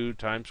 square root of 2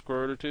 times square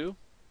root of 2,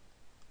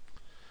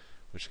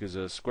 which gives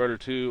us square root of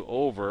 2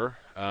 over,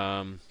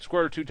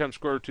 square root of 2 times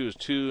square root of 2 is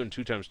 2, and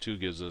 2 times 2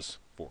 gives us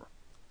 4.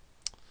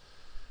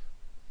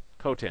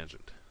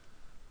 Cotangent.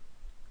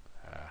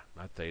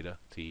 Not theta,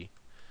 t.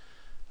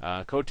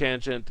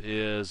 Cotangent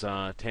is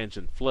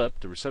tangent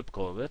flipped, the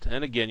reciprocal of it.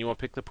 And again, you want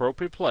to pick the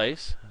appropriate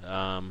place.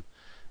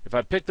 If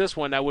I pick this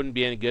one, that wouldn't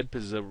be any good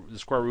because the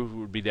square root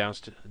would be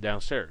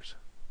downstairs.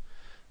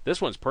 This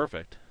one's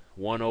perfect.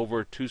 1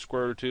 over 2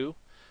 square root of 2.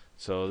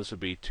 So this would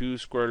be 2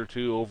 square root of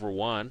 2 over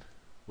 1,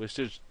 which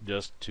is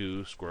just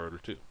 2 square root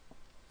of 2.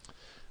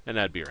 And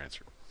that'd be your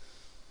answer.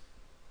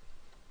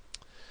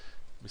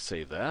 Let me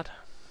save that.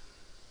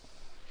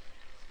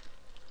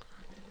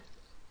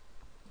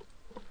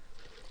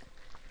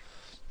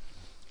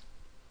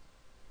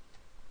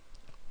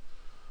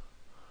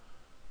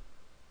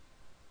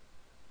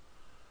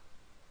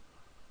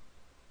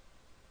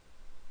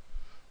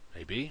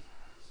 Maybe.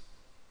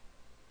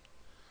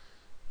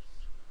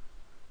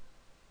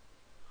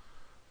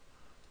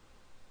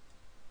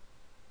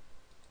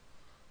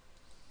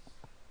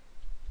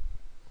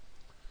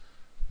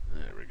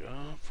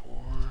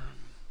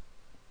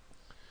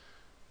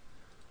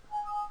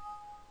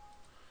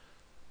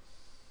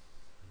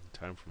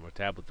 time for my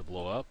tablet to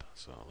blow up.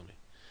 So let me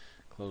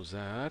close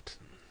that.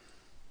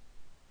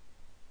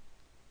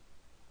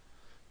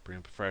 Bring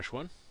up a fresh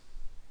one.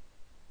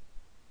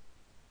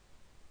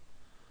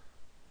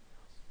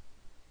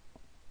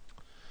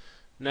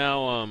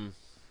 Now, I'm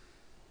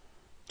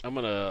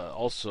going to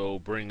also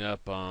bring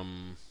up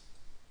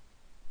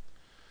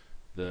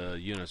the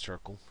unit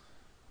circle,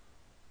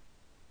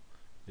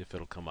 if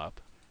it'll come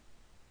up.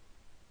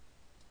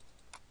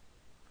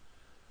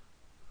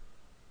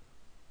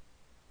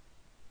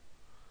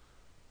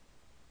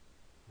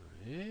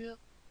 Yeah,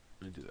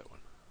 let me do that one.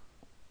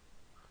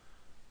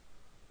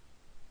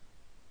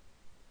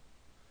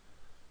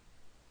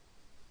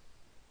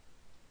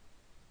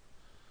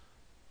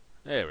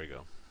 There we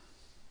go.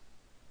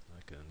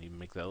 I can even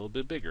make that a little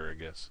bit bigger, I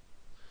guess.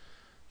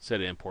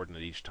 Instead of importing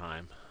it each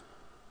time.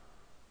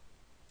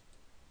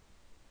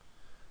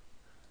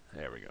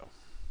 There we go.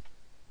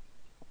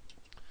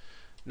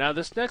 Now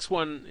this next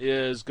one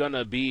is going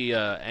to be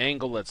an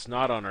angle that's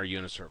not on our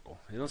unit circle.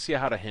 And let's see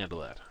how to handle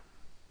that.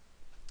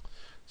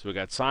 So we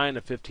got sine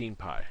of 15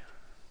 pi.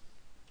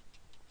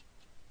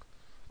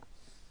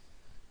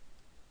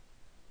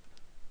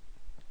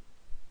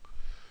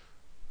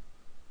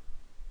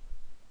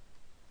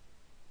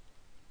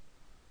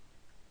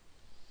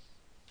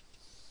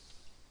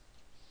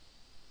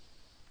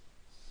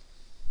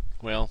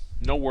 Well,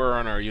 nowhere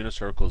on our unit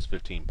circle is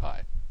 15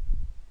 pi.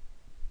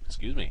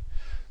 Excuse me.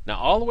 Now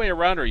all the way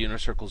around our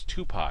unit circle is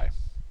 2 pi.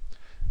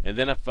 And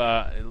then if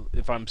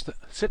I'm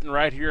sitting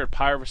right here at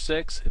pi over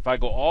 6, if I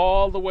go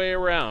all the way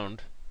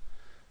around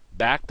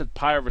back to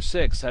pi over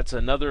 6, that's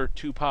another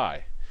 2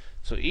 pi.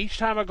 So each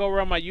time I go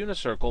around my unit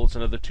circle, it's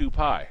another 2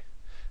 pi.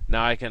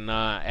 Now I can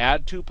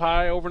add 2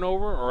 pi over and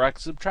over, or I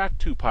can subtract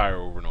 2 pi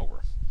over and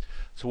over.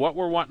 So what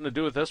we're wanting to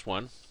do with this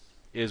one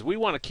is we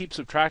want to keep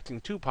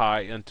subtracting 2 pi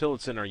until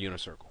it's in our unit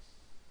circle.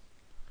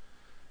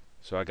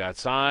 So I got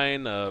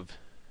sine of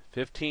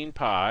 15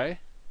 pi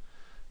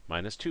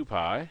minus 2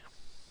 pi,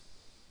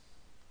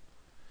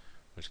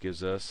 which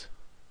gives us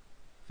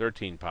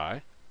 13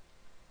 pi.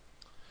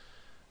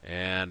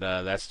 And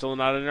that's still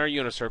not in our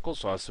unit circle,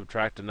 so I'll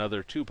subtract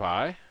another 2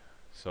 pi.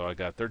 So I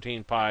got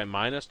 13 pi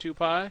minus 2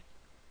 pi,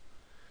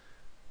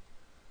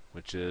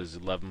 which is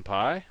 11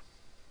 pi.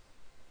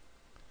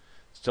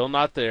 Still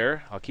not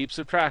there. I'll keep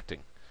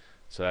subtracting.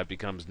 So that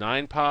becomes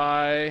 9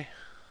 pi,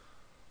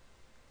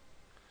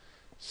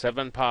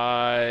 7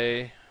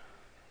 pi,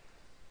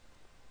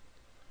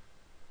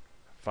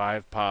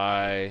 5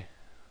 pi,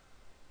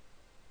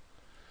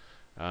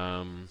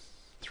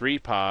 3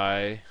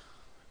 pi,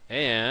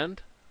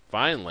 and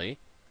finally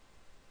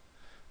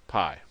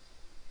pi.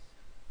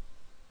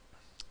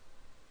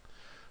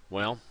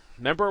 Well,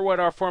 remember what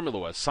our formula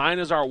was. Sine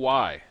is our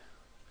y.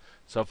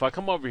 So if I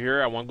come over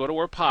here, I want to go to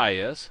where pi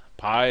is.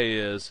 Pi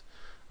is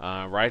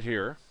right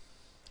here.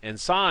 And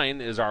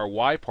sine is our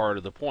y part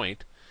of the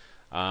point.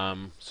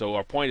 So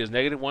our point is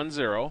negative 1,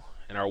 0,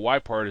 and our y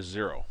part is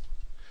 0.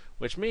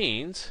 Which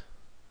means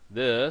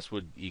this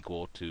would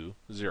equal to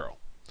 0.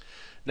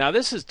 Now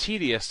this is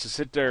tedious to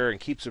sit there and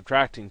keep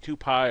subtracting 2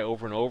 pi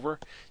over and over.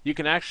 You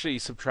can actually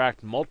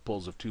subtract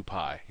multiples of 2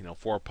 pi.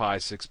 4 pi,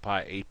 6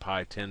 pi, 8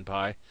 pi, 10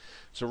 pi.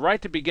 So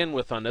right to begin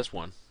with on this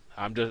one,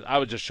 I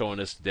was just showing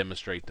this to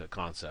demonstrate the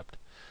concept.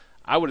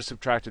 I would have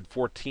subtracted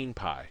 14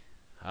 pi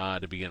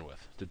to begin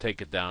with, to take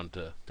it down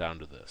to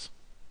this.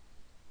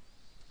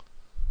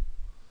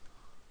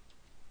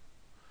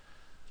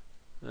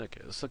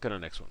 Okay, let's look at our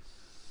next one.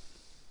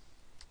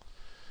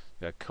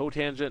 Got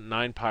cotangent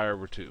 9 pi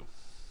over 2.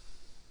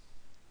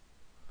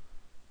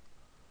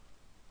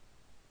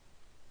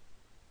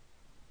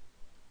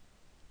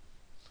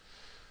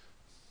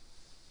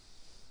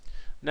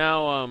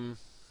 Now,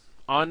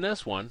 on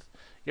this one,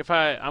 if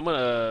I'm going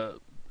to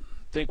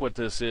think what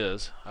this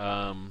is.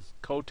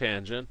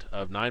 Cotangent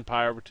of 9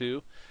 pi over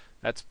 2,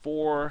 that's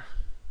 4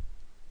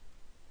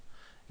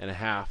 and a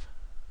half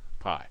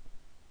pi.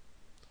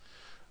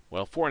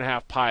 Well, 4 and a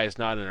half pi is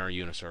not in our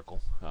unit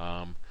circle.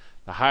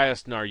 The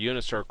highest in our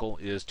unit circle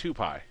is 2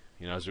 pi.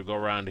 As we go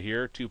around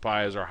here, 2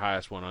 pi is our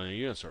highest one on our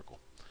unit circle.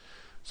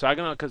 So I'm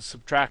going to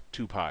subtract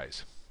 2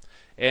 pi's.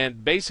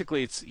 And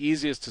basically, it's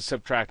easiest to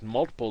subtract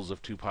multiples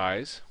of 2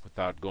 pi's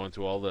without going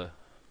through all the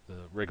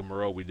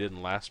rigmarole we did in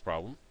the last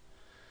problem.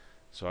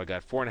 So I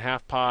got 4 and a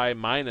half pi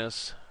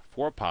minus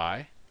 4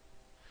 pi,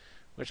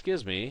 which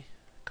gives me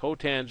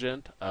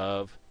cotangent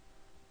of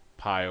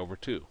pi over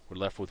 2. We're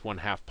left with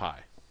 1/2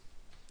 pi.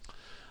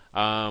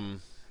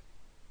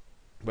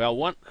 Well,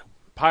 1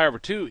 pi over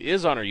 2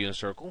 is on our unit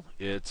circle.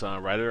 It's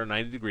right at our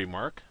 90-degree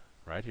mark,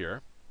 right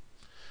here.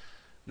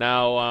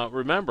 Now,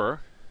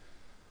 remember,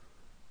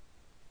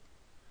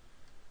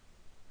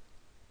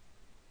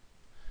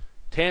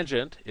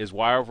 tangent is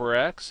y over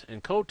x,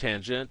 and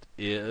cotangent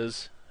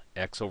is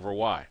x over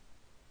y.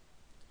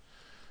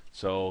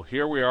 So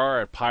here we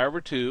are at pi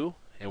over 2,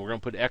 and we're going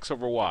to put x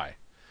over y.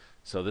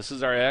 So this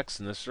is our x,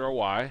 and this is our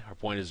y. Our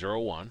point is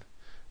 0, 1.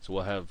 So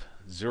we'll have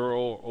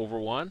 0 over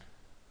 1,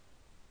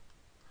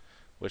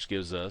 which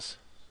gives us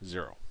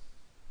 0.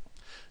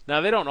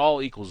 Now, they don't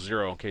all equal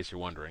 0, in case you're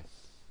wondering.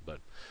 But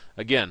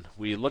again,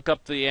 we look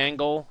up the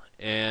angle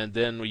and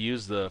then we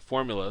use the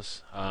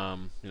formulas.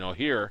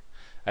 Here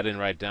I didn't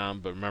write down,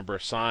 but remember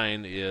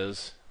sine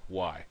is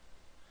y.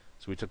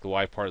 So we took the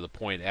y part of the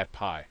point at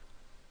pi.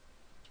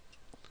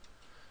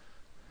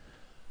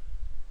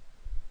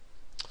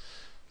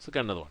 Let's look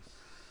at another one.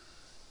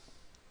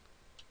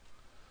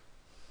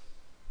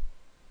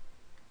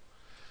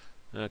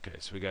 Okay,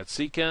 so we got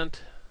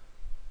secant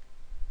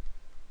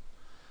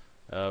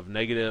of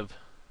negative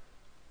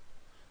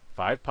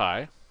 5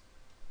 pi.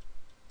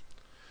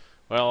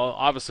 Well,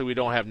 obviously we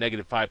don't have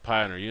negative 5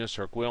 pi on our unit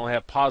circle. We only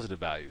have positive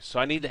values. So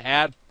I need to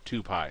add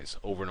 2 pi's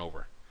over and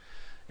over.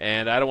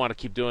 And I don't want to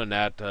keep doing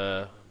that.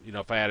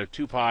 If I added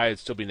 2 pi, it'd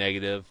still be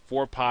negative.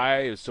 4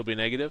 pi, it would still be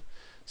negative.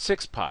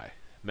 6 pi.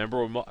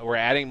 Remember, we're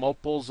adding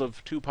multiples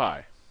of 2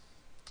 pi.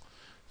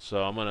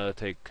 So I'm going to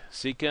take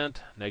secant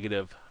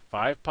negative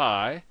 5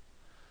 pi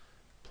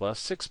plus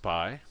 6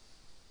 pi.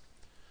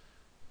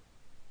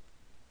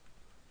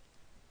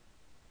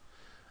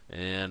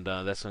 And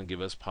that's going to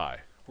give us pi.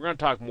 We're going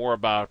to talk more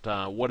about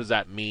what does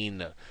that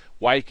mean.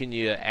 Why can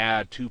you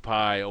add 2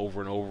 pi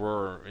over and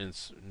over? In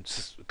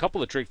a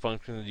couple of trig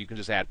functions, you can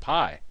just add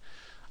pi.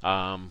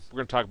 We're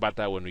going to talk about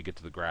that when we get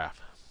to the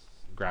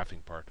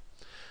graphing part.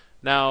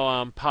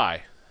 Now,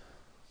 pi.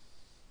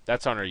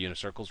 That's on our unit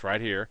circles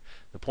right here.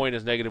 The point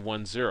is negative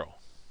 1, 0.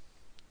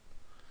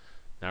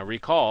 Now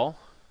recall,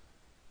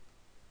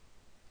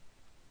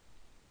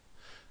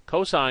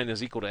 cosine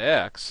is equal to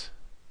x.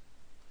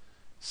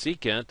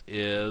 Secant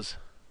is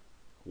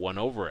 1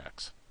 over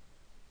x.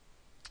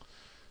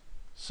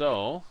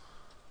 So,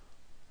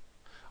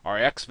 our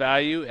x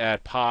value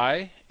at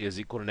pi is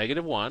equal to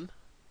negative 1.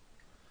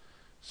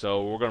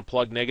 So we're going to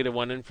plug negative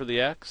 1 in for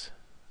the x.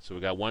 So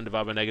we got 1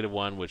 divided by negative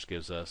 1, which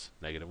gives us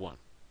negative 1.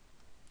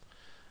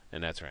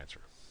 And that's our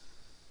answer.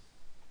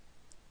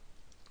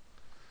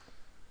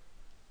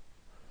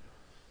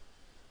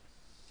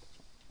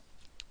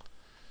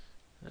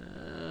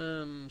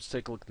 Let's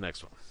take a look at the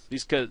next one.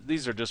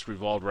 These are just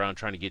revolved around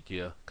trying to get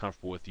you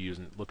comfortable with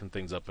looking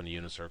things up in a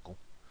unit circle.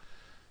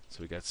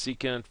 So we got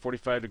secant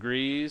 45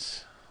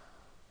 degrees.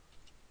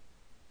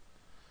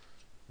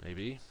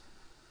 Maybe.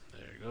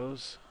 There it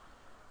goes.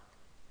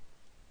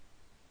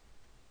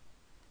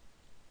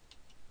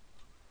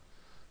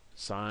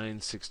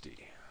 Sine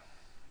 60.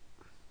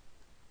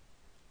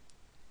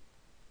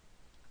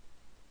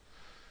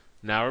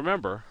 Now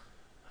remember,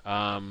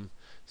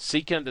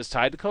 secant is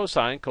tied to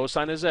cosine.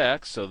 Cosine is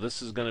x, so this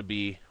is going to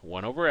be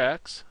 1 over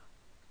x.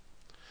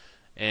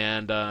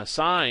 And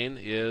sine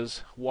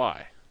is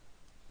y.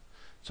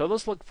 So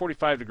let's look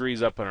 45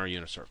 degrees up on our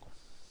unit circle.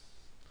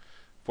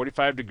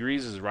 45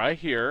 degrees is right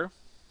here.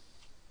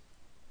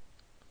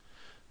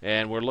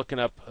 And we're looking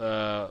up,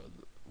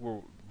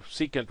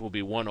 secant will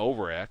be 1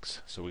 over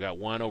x. So we got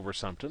 1 over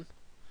something.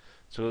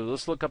 So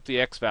let's look up the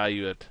x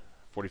value at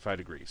 45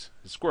 degrees.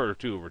 It's square root of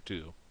 2 over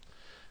 2.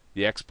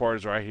 The x part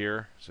is right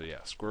here, so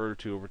yeah, square root of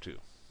 2 over 2.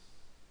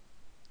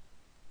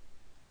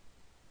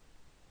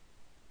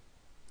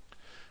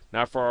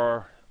 Now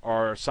for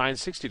our sine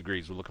 60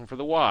 degrees, we're looking for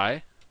the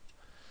y.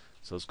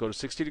 So let's go to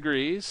 60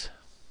 degrees,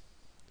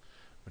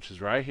 which is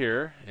right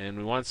here, and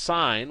we want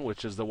sine,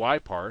 which is the y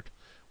part,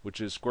 which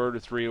is square root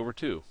of 3 over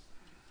 2.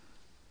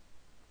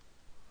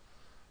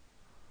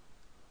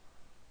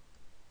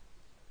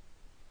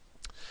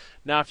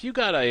 Now, if you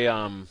got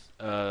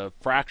a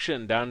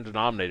fraction down in the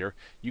denominator,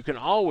 you can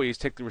always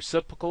take the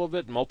reciprocal of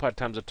it and multiply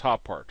times the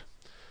top part.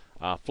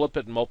 Flip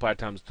it and multiply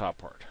times the top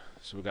part.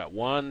 So we got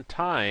 1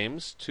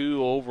 times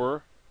 2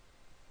 over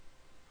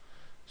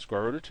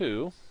square root of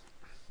 2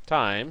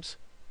 times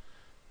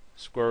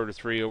square root of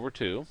 3 over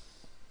 2.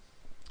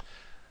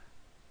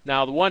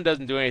 Now, the 1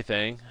 doesn't do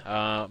anything.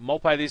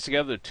 Multiply these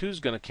together, the 2 is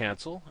going to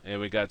cancel, and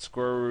we got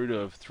square root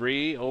of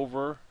 3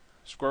 over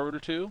square root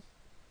of 2.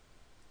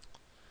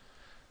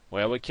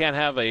 Well, we can't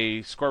have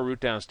a square root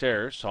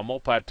downstairs, so I'll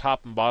multiply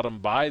top and bottom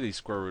by the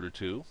square root of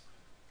 2.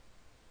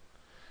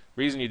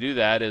 Reason you do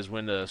that is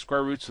when the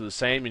square roots are the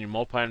same and you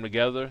multiply them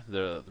together,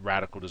 the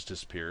radical just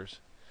disappears.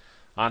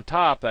 On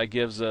top, that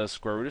gives us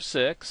square root of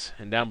 6,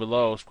 and down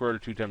below, square root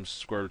of 2 times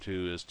square root of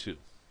 2 is 2.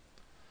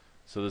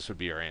 So this would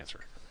be our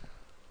answer.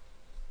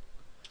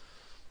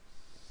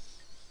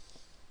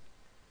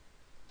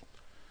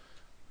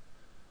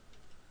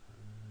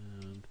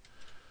 And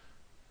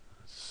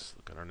let's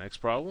look at our next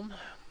problem.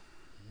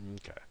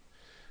 Okay,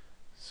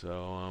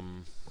 so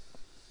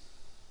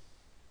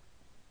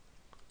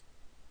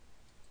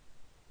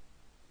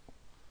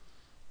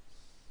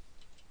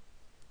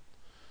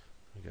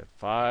we got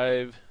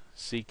 5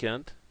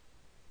 secant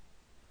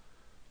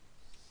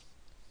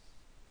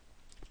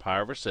pi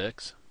over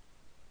 6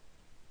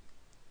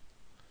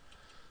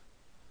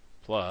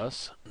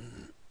 plus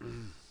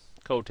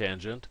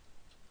cotangent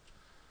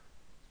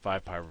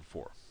 5 pi over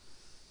 4.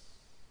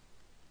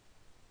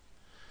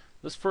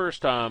 Let's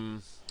first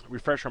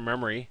refresh our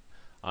memory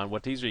on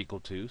what these are equal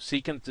to.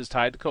 Secant is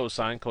tied to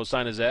cosine.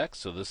 Cosine is x,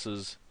 so this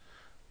is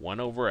 1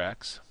 over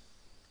x.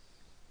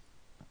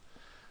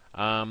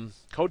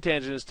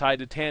 Cotangent is tied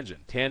to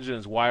tangent. Tangent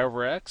is y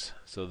over x,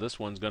 so this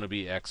one's going to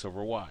be x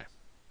over y.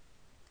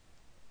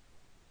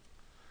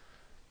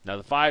 Now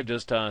the 5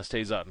 just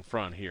stays out in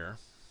front here.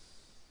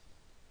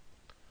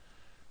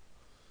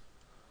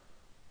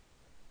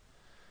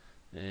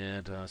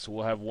 And so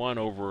we'll have 1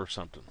 over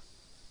something.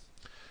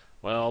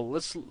 Well,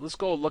 let's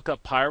go look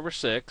up pi over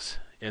 6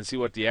 and see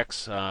what the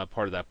x part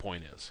of that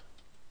point is.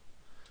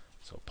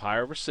 So pi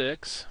over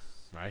 6,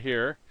 right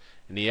here,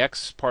 and the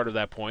x part of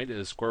that point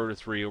is square root of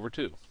 3 over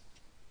 2.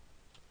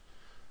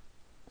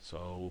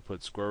 So we'll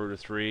put square root of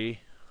 3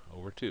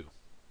 over 2.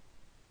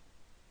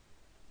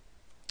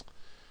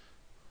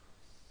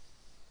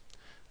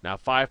 Now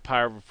 5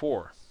 pi over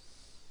 4.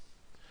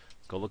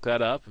 Let's go look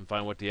that up and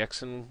find what the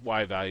x and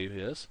y value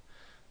is.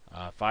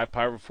 5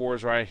 pi over 4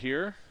 is right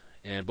here,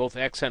 and both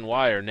x and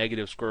y are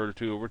negative square root of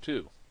 2 over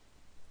 2.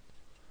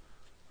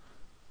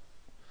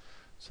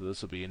 So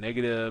this will be a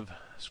negative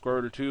square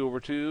root of 2 over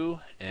 2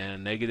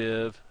 and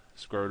negative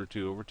square root of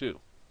 2 over 2.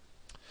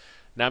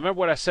 Now remember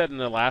what I said in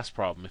the last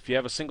problem. If you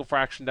have a single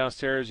fraction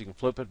downstairs, you can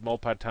flip it,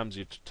 multiply times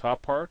the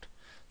top part.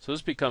 So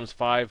this becomes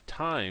 5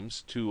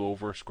 times 2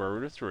 over square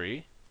root of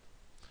 3.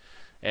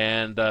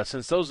 And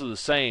since those are the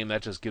same,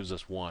 that just gives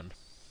us 1.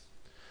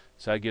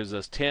 So that gives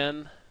us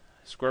 10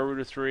 square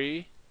root of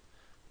 3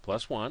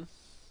 plus 1.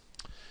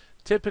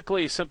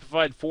 Typically,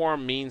 simplified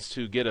form means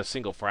to get a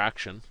single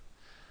fraction.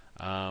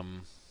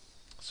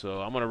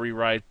 So I'm going to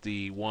rewrite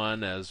the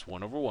 1 as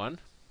 1 over 1.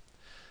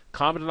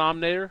 Common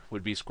denominator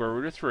would be square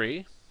root of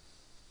 3.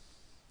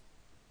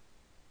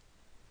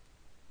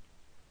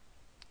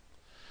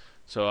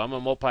 So I'm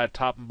going to multiply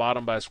top and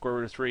bottom by square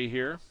root of 3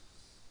 here.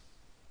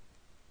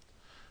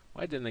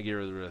 Why didn't I get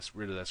rid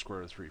of that square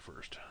root of 3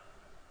 first?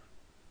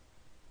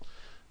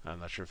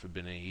 I'm not sure if it would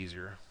have been any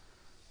easier.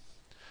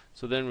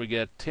 So then we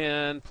get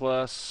 10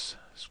 plus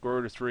square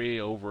root of 3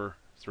 over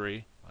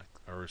 3,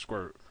 or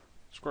square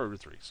root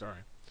of 3, sorry.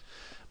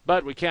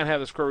 But we can't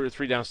have the square root of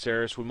 3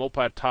 downstairs. We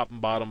multiply top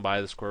and bottom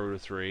by the square root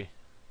of 3.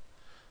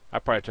 I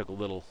probably took a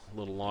little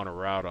longer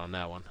route on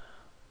that one.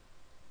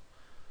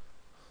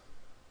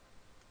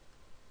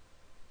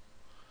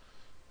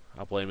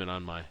 I'll blame it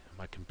on my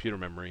computer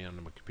memory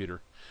on my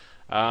computer.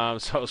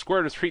 So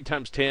square root of 3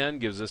 times 10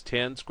 gives us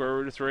 10 square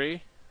root of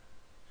 3.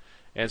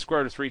 And square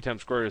root of 3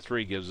 times square root of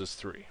 3 gives us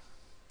 3.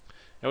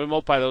 And we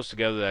multiply those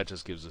together, that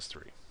just gives us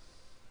 3.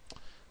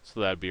 So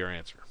that would be our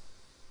answer.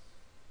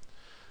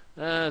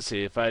 Let's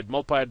see, if I'd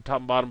multiplied top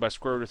and bottom by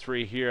square root of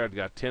 3 here, I'd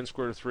got 10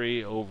 square root of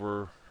 3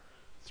 over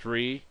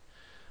 3.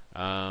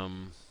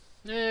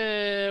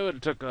 It would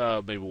have took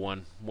maybe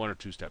one or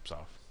two steps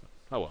off.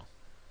 Oh well.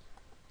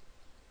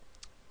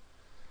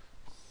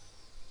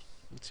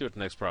 Let's see what the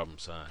next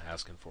problem's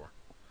asking for.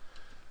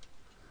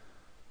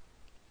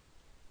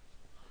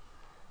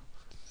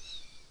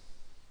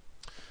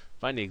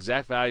 Find the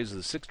exact values of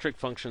the 6 trig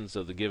functions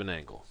of the given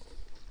angle.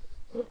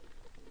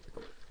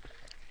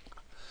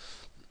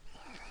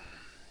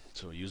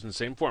 So using the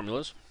same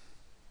formulas.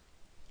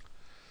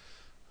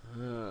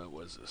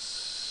 What is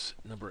this?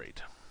 Number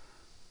 8.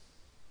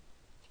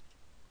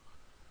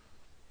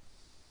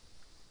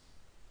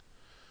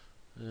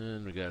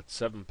 And we got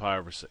 7 pi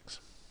over 6.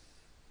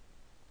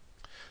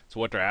 So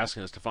what they're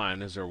asking us to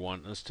find is they're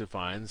wanting us to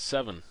find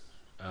 7,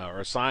 or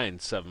assign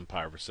 7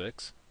 pi over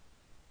 6.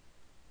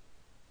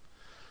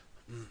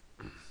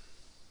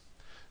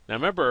 Now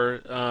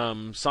remember,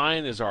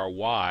 sine is our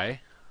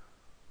y.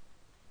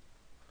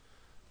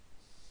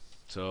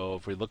 So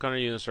if we look on our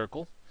unit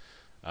circle,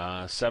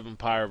 7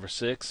 pi over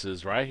 6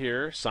 is right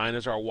here. Sine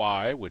is our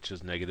y, which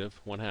is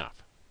negative 1/2.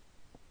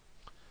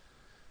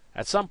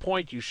 At some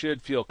point, you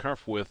should feel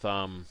comfortable with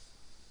not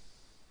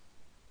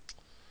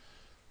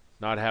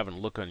having to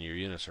look on your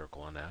unit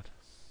circle on that.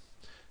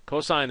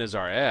 Cosine is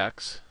our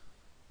x,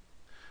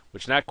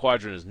 which in that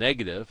quadrant is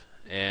negative.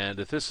 And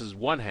if this is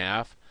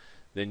 1/2,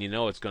 then you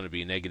know it's going to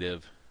be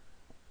negative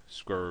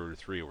square root of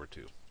 3 over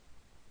 2.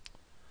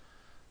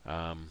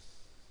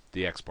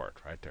 The x part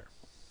right there.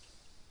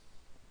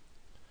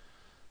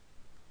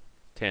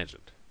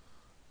 Tangent.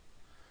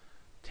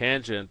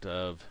 Tangent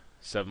of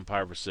 7 pi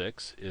over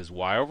 6 is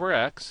y over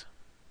x.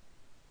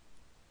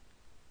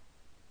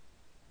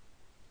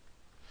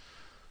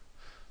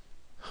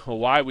 Well,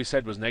 y we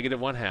said was negative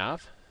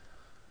 1/2.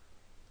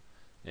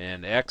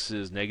 And x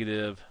is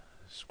negative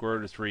square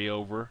root of 3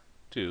 over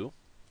 2.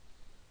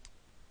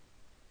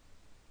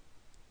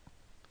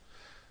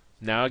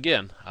 Now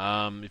again,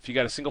 if you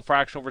got a single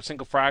fraction over a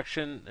single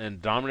fraction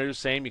and denominator is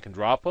the same, you can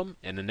drop them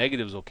and the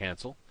negatives will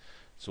cancel.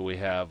 So we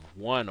have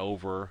 1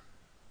 over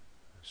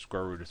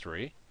square root of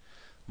 3.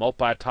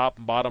 Multiply top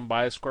and bottom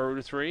by the square root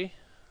of 3.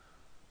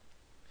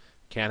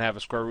 Can't have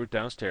a square root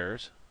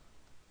downstairs.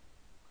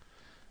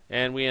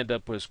 And we end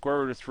up with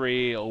square root of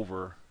 3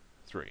 over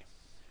 3.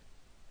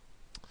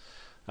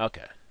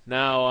 Okay.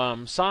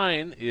 Now,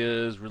 sine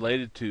is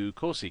related to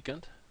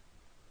cosecant,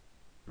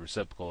 the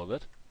reciprocal of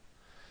it.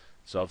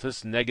 So if this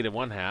is negative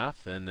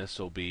 1/2, then this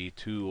will be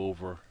 2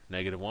 over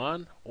negative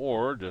 1,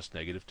 or just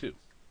negative 2.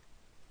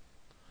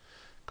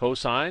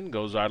 Cosine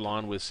goes right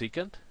along with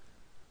secant.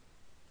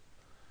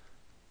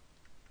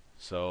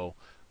 So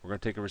we're going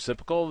to take a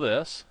reciprocal of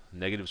this,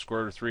 negative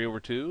square root of 3 over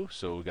 2.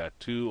 So we got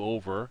 2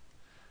 over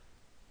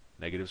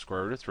negative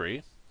square root of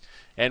 3.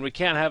 And we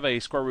can't have a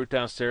square root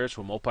downstairs,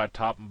 so we'll multiply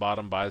top and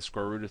bottom by the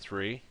square root of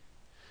 3.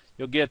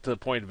 You'll get to the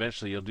point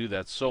eventually you'll do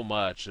that so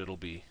much it'll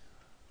be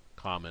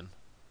common.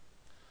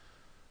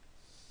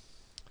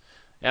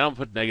 And I'll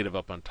put negative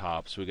up on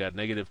top. So we got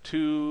negative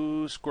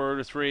 2 square root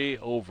of 3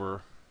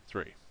 over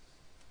 3.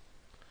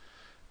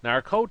 Now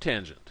our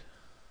cotangent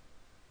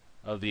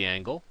of the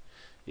angle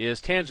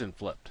is tangent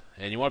flipped.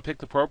 And you want to pick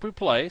the appropriate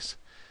place.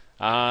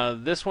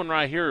 This one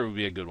right here would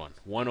be a good one.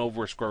 1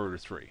 over square root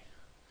of 3.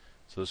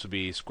 So this would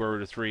be square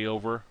root of 3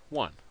 over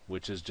 1,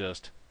 which is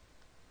just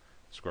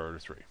square root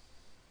of 3.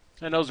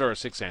 And those are our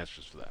 6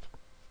 answers for that.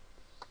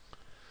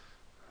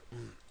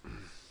 Let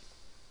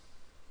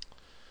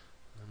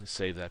me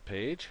save that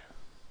page.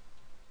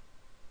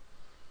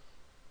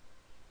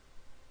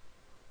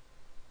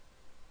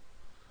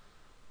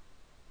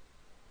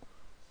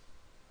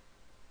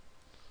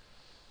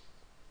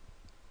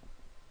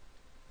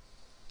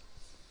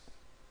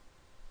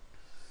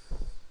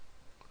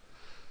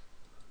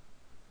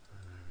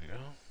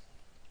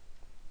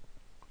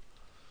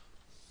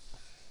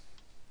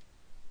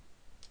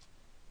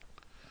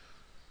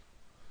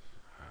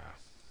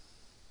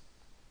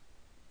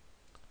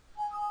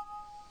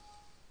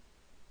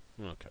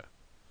 Okay.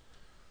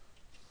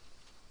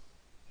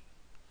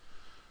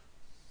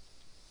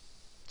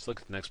 Let's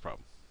look at the next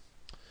problem.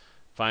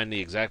 Find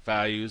the exact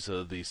values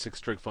of the 6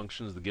 trig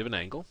functions of the given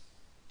angle.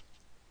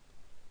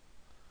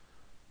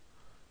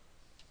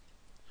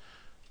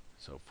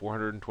 So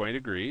 420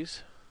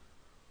 degrees.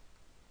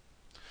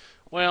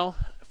 Well,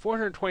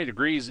 420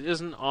 degrees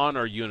isn't on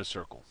our unit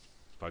circle.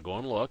 If I go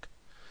and look,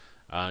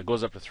 it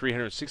goes up to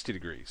 360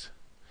 degrees.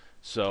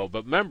 So,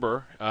 but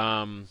remember,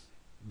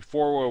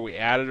 before where we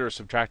added or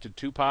subtracted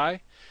 2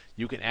 pi,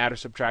 you can add or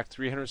subtract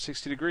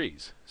 360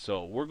 degrees.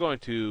 So we're going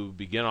to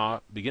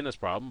begin this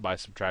problem by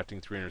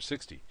subtracting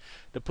 360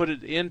 to put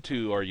it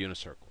into our unit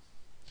circle.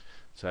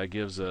 So that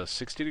gives us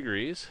 60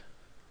 degrees,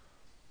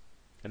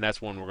 and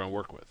that's one we're going to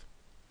work with.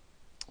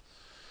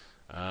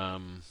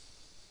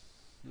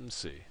 Let's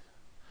see.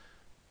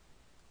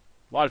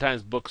 A lot of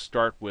times books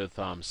start with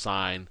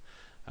sine.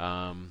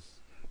 To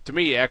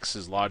me, x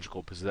is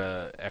logical because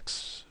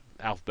x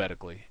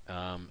alphabetically,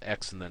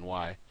 x and then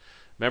y.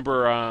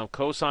 Remember,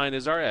 cosine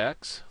is our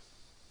x.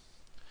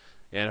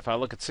 And if I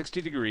look at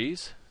 60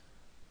 degrees,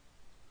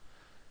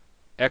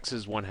 x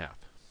is 1/2.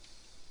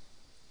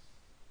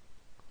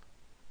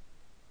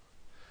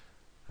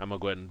 I'm going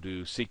to go ahead and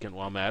do secant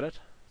while I'm at it.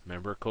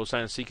 Remember,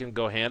 cosine and secant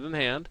go hand in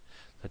hand.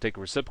 I take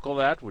a reciprocal of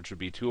that, which would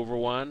be 2 over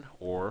 1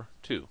 or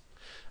 2.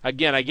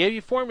 Again, I gave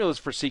you formulas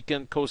for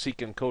secant,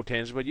 cosecant,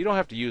 cotangent, but you don't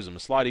have to use them.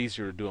 It's a lot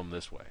easier to do them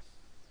this way.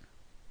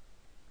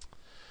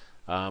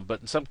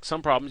 But in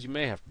some problems you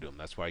may have to do them.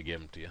 That's why I gave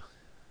them to you.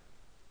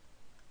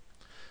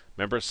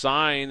 Remember,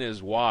 sine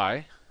is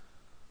y,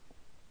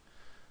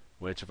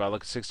 which if I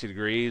look at 60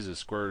 degrees is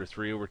square root of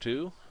 3 over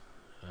 2.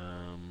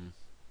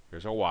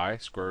 Here's our y,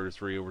 square root of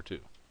 3 over 2.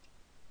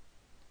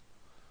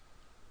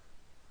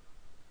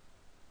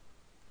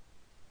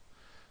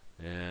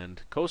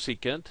 And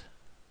cosecant,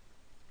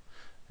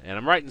 and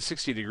I'm writing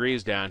 60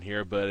 degrees down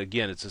here, but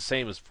again, it's the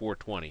same as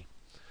 420.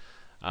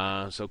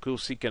 So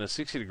cosecant of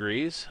 60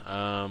 degrees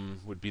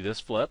would be this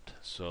flipped.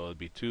 So it would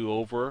be 2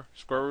 over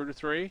square root of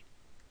 3.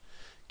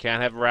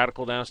 Can't have a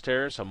radical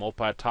downstairs, so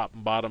multiply top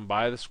and bottom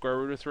by the square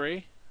root of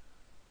 3.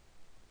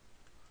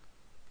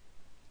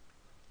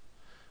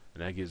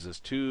 And that gives us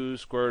 2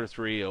 square root of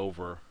 3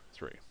 over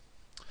 3.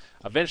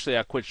 Eventually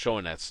I'll quit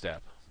showing that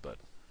step, but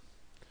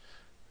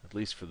at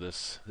least for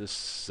this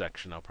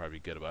section I'll probably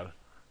be good about it.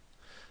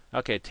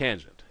 Okay,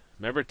 tangent.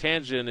 Remember,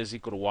 tangent is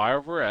equal to y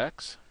over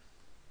x.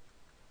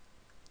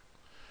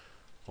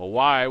 Well,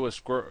 y was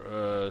square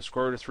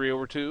root of 3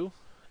 over 2,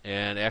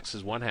 and x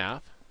is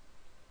 1/2.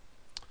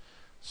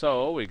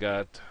 So we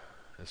got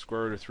the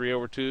square root of 3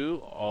 over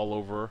 2 all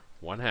over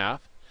 1/2.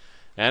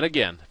 And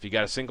again, if you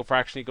got a single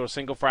fraction equal to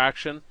single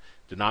fraction,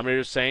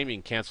 denominator is the same, you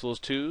can cancel those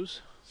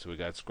 2's. So we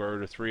got square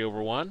root of 3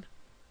 over 1,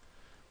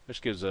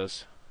 which gives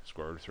us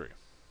square root of 3.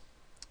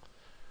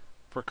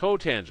 For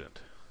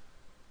cotangent,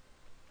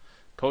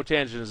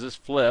 cotangent is this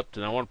flipped,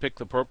 and I want to pick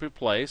the appropriate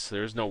place.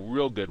 There's no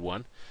real good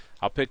one.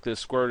 I'll pick this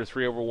square root of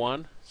 3 over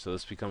 1, so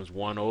this becomes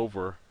 1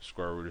 over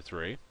square root of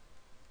 3.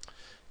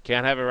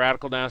 Can't have a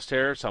radical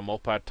downstairs, so I'll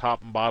multiply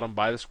top and bottom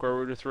by the square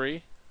root of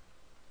 3.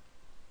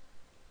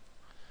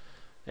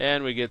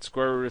 And we get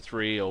square root of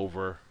 3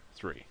 over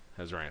 3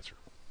 as our answer.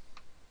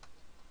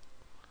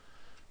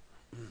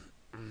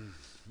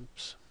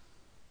 Oops.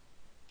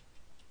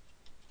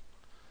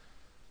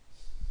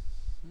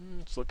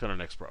 Let's look at our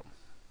next problem.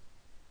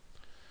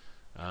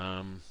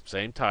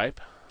 Same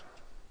type,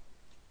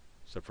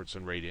 except for it's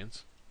in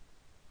radians.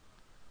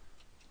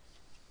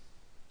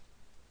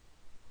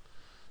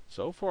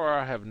 So far,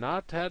 I have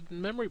not had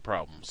memory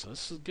problems.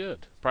 This is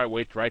good. Probably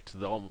wait right to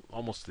the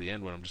almost to the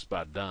end when I'm just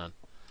about done,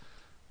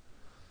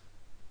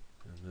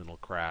 and then it'll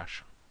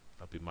crash.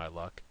 That'll be my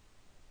luck.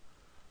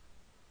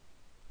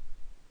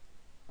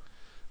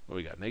 what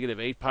we got? Negative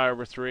 8 pi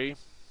over 3.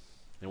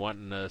 They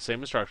want the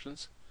same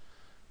instructions.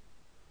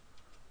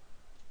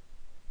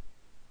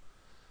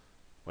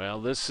 Well,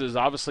 this is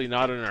obviously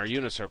not in our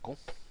unit circle.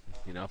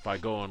 You know, if I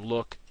go and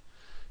look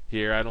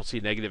here, I don't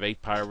see negative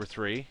 8 pi over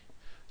 3.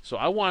 So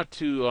I want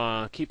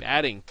to keep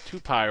adding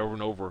 2 pi over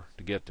and over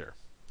to get there.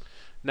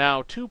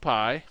 Now, 2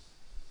 pi,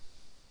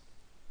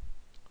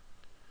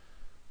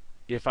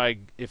 if I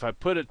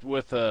put it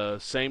with the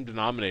same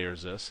denominator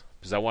as this,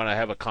 because I want to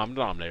have a common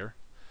denominator,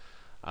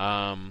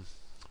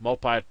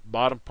 multiply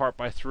bottom part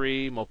by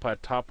 3, multiply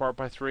top part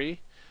by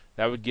 3,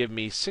 that would give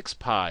me 6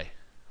 pi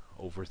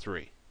over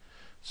 3.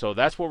 So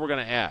that's what we're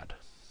going to add.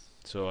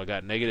 So I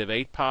got negative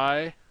 8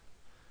 pi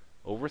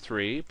over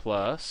 3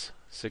 plus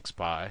 6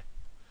 pi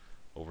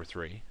over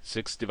 3.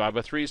 6 divided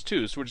by 3 is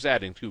 2, so we're just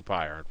adding 2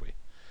 pi, aren't we?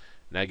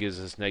 And that gives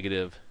us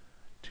negative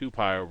 2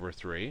 pi over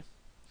 3.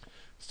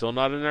 Still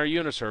not in our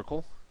unit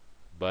circle,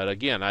 but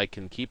again, I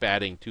can keep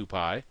adding 2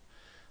 pi.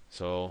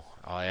 So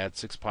I'll add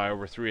 6 pi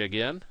over 3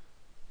 again,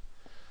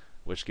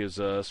 which gives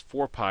us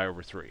 4 pi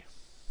over 3,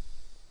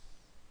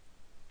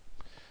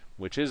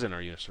 which is in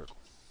our unit circle.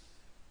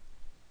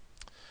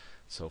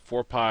 So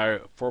 4 pi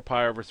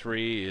over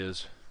 3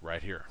 is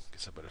right here.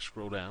 Guess I better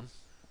scroll down.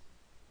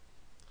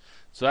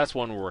 So that's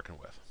one we're working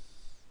with.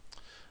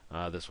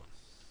 This one.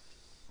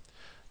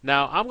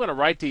 Now I'm going to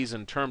write these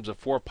in terms of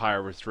 4 pi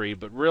over 3,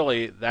 but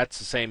really that's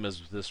the same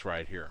as this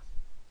right here.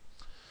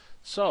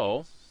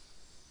 So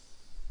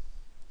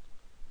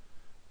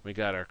we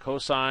got our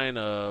cosine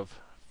of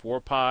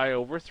 4 pi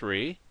over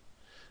 3.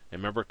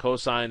 And remember,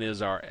 cosine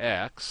is our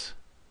x.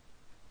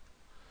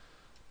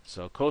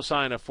 So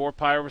cosine of 4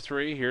 pi over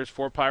 3, here's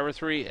 4 pi over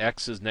 3,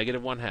 x is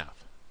negative 1/2.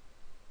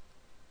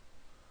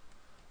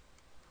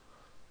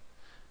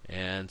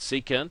 And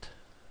secant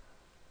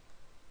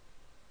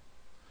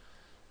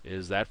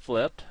is that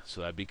flipped,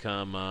 so that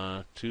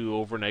become 2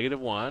 over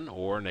negative 1,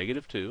 or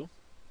negative 2.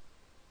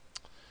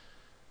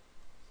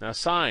 Now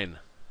sine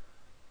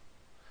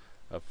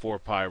of 4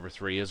 pi over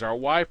 3 is our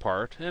y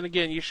part, and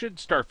again, you should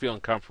start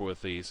feeling comfortable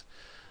with these.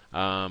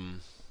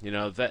 You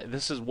know,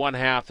 this is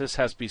 1/2. This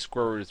has to be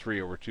square root of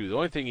 3 over 2. The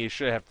only thing you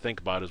should have to think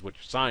about is what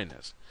your sine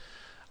is.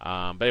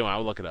 But anyway,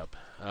 I'll look it up.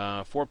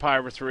 4 pi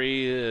over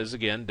 3 is,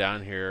 again,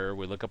 down here.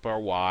 We look up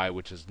our y,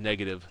 which is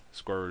negative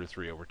square root of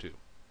 3 over 2.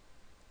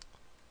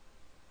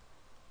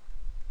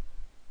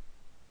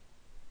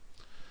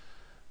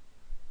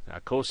 Now,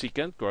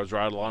 cosecant goes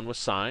right along with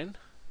sine.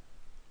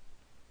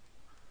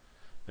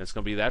 It's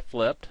going to be that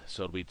flipped,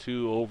 so it'll be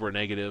 2 over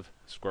negative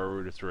square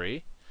root of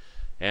 3.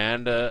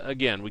 And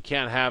again, we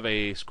can't have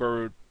a square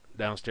root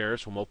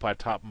downstairs, so we'll multiply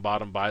top and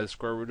bottom by the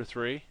square root of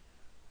 3.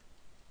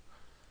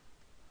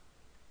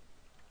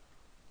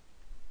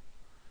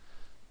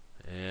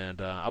 And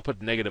I'll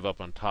put negative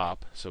up on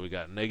top. So we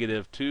got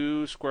negative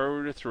 2 square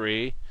root of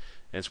 3.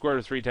 And square root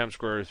of 3 times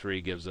square root of 3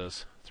 gives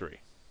us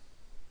 3.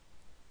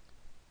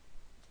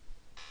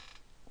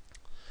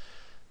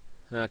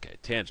 Okay,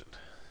 tangent.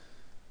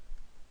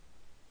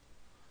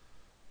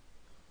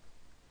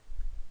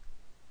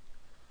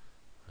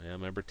 Yeah,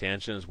 remember,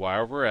 tangent is y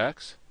over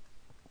x.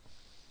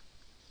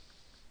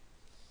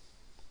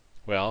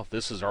 Well,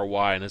 this is our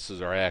y and this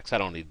is our x. I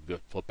don't need to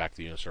flip back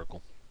the unit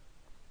circle.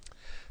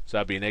 So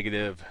that'd be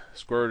negative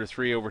square root of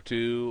 3 over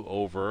 2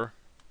 over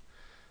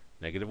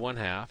negative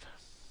 1/2.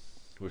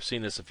 We've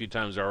seen this a few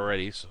times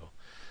already, so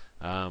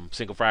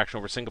single fraction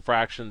over single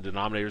fraction,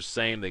 denominator's the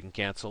same, they can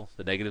cancel,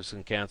 the negatives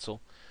can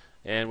cancel,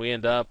 and we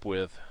end up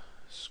with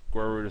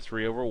square root of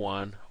 3 over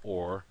 1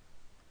 or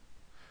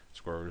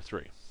square root of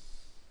 3.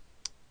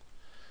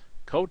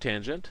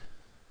 Cotangent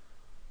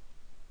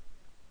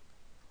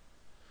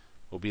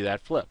will be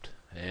that flipped,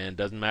 and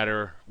doesn't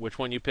matter which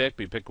one you pick,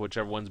 but you pick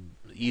whichever one's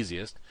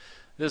easiest.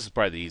 This is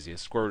probably the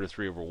easiest, square root of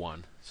 3 over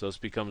 1. So this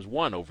becomes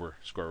 1 over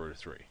square root of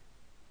 3.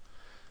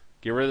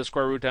 Get rid of the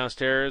square root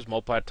downstairs,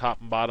 multiply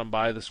top and bottom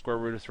by the square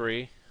root of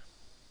 3.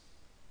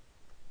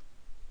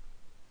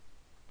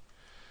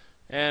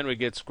 And we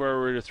get square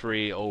root of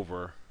 3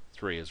 over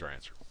 3 is our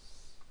answer.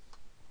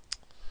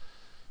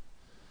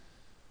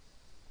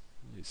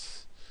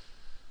 Let's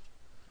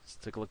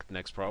take a look at the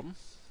next problem.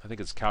 I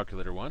think it's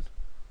calculator 1.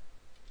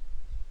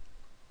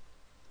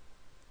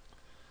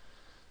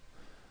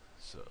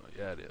 So,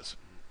 yeah, it is.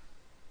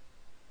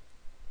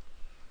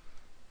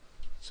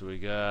 So we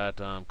got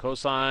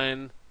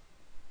cosine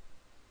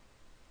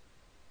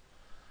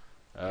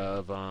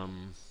of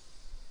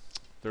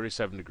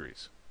 37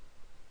 degrees.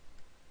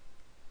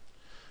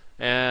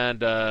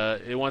 And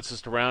it wants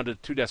us to round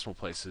it 2 decimal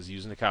places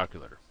using the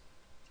calculator.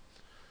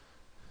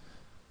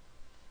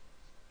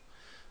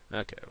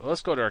 Okay, well,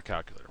 let's go to our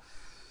calculator.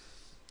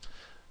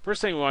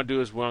 First thing we want to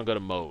do is we want to go to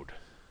mode.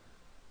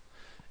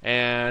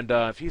 And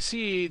if you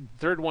see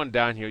third one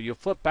down here, you'll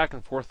flip back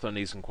and forth on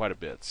these in quite a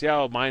bit. See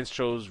how mine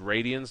shows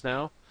radians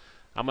now?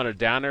 I'm going to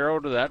down arrow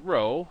to that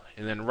row,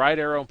 and then right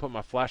arrow and put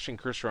my flashing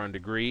cursor on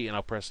degree, and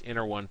I'll press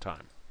enter 1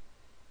 time.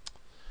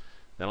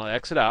 Then I'll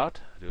exit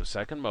out, do a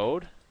second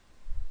mode,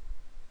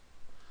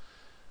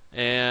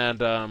 and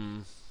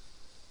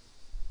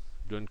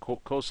doing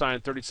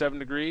cosine 37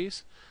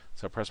 degrees.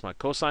 So I press my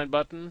cosine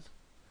button,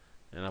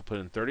 and I'll put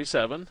in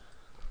 37,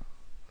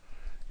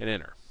 and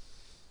enter.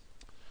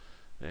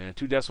 And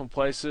 2 decimal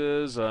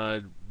places,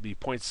 it'd be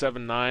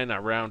 0.79, I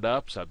round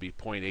up, so that'd be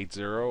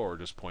 0.80 or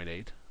just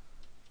 0.8.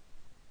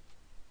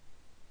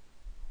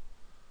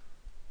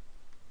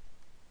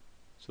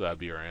 So that'd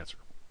be your answer.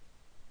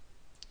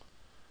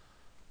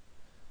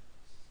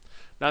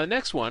 Now the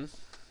next one,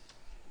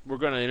 we're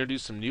going to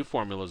introduce some new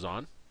formulas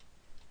on.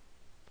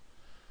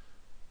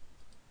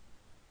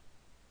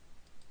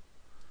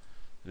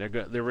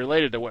 They're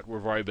related to what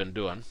we've already been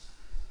doing.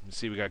 You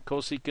see we got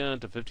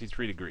cosecant of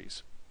 53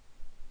 degrees.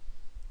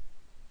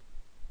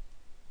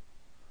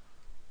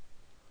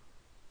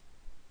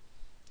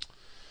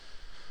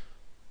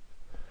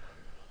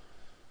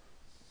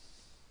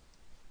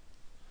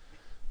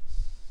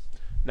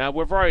 Now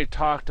we've already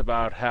talked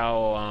about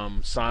how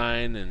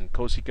sine and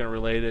cosecant are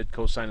related,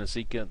 cosine and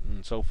secant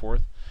and so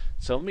forth.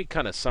 So let me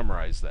kind of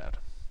summarize that.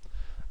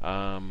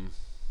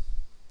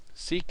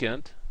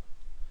 Secant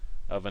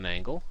of an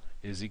angle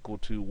is equal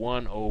to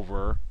 1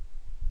 over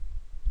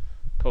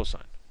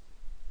cosine.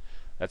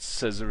 That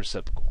says the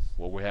reciprocal,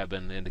 what we have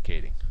been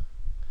indicating.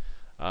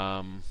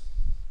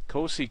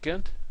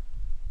 Cosecant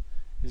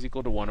is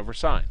equal to 1 over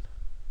sine.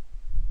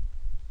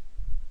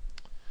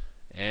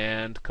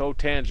 And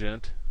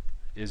cotangent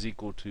is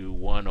equal to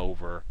 1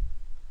 over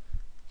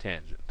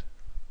tangent.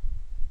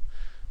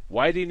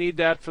 Why do you need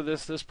that for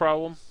this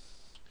problem?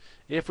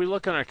 If we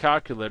look on our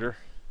calculator,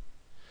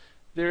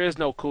 there is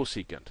no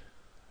cosecant.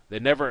 They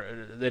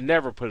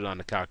never put it on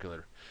the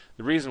calculator.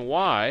 The reason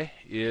why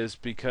is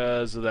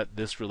because of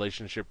this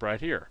relationship right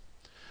here.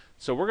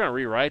 So we're going to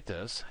rewrite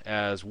this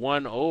as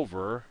 1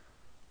 over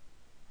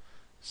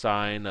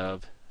sine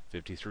of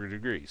 53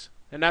 degrees.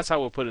 And that's how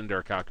we'll put it into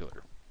our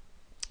calculator.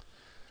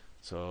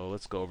 So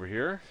let's go over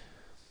here.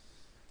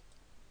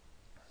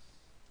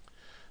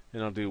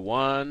 And I'll do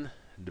 1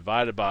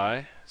 divided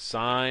by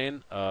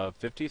sine of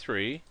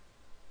 53,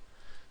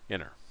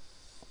 enter.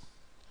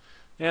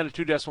 And at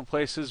 2 decimal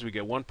places, we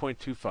get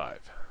 1.25.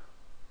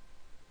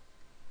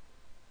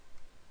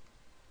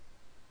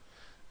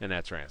 And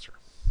that's our answer.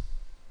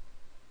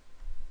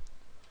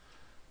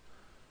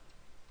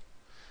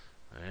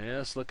 And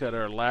let's look at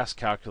our last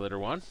calculator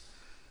one.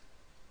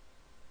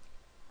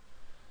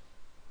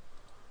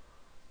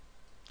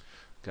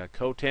 Got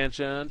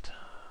cotangent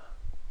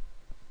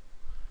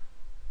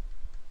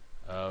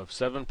of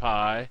 7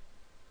 pi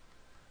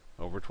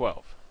over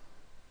 12.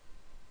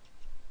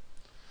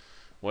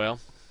 Well,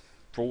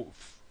 for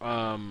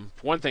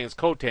one thing, it's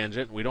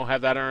cotangent. We don't have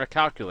that on our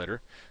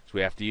calculator, so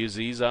we have to use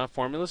these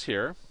formulas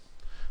here.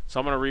 So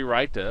I'm going to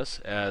rewrite this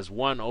as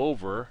 1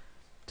 over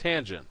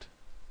tangent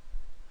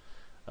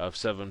of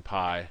 7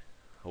 pi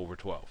over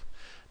 12.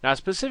 Now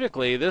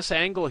specifically, this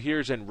angle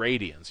here is in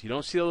radians. You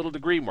don't see a little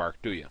degree mark,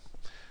 do you?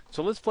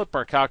 So let's flip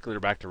our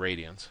calculator back to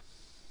radians.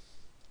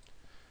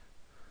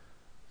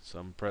 So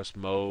I'm going to press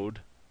mode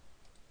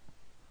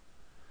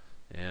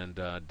and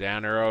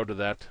down arrow to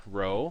that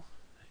row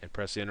and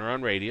press enter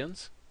on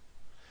radians.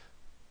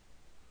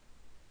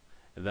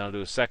 And then I'll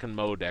do a second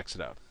mode to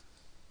exit out.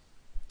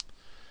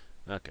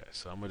 Okay,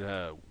 so I'm going to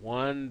have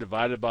 1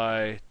 divided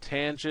by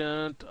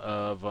tangent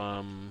of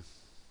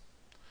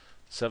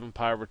 7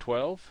 pi over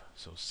 12.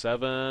 So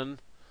 7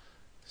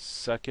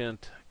 second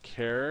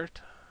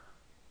caret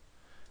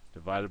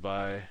divided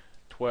by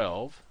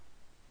 12.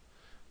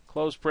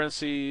 Close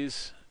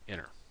parentheses,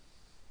 enter.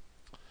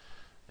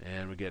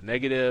 And we get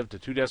negative to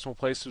 2 decimal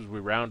places. We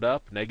round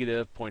up,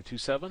 negative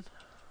 0.27.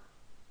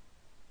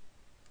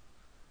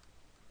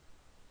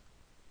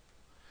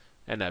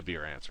 And that'd be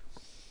our answer.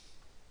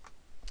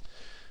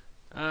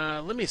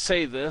 Let me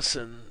save this,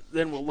 and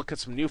then we'll look at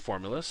some new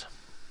formulas,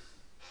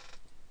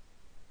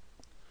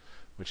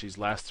 which these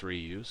last 3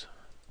 use.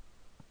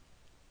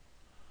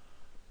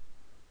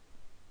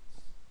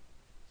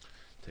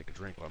 Take a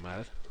drink while I'm at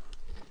it.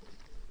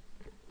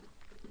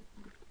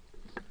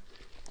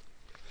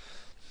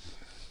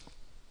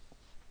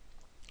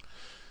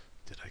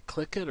 Did I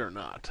click it or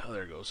not? Oh,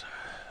 there it goes.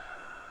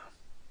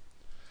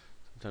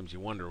 Sometimes you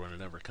wonder when it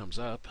ever comes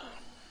up.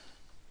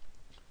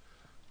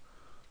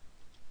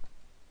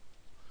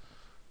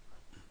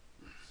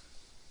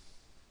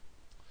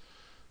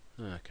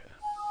 Okay.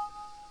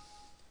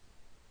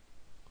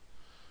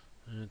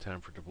 And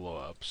time for it to blow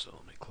up, so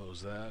let me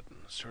close that and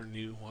start a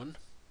new one.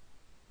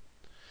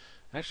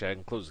 Actually, I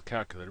can close the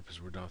calculator because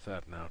we're done with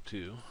that now,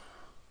 too.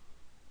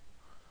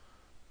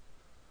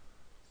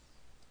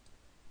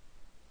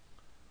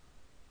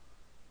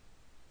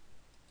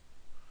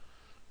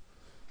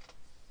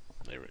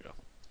 There we go.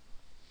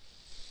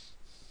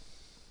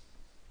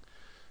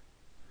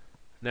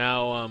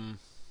 Now,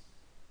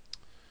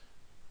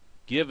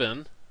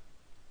 given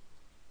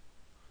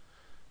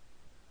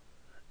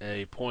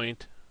a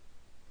point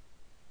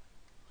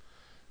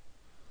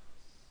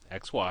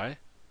xy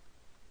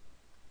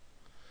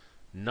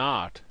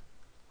not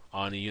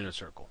on a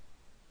unicircle.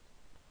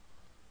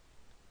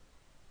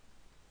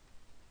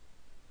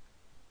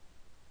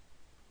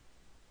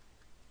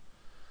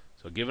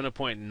 So given a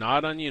point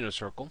not on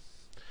unicircle,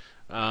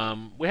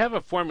 We have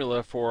a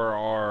formula for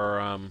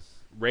our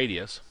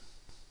radius.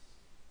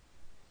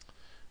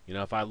 You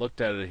know, if I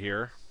looked at it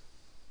here,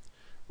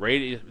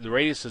 the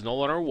radius is no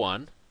longer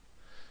 1,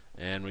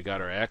 and we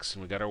got our x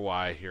and we got our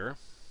y here.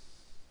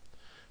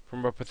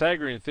 From a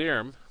Pythagorean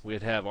theorem,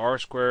 we'd have r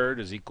squared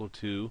is equal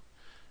to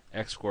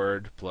x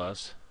squared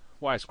plus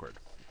y squared.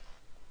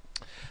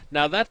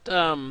 Now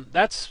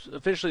that's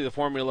officially the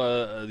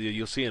formula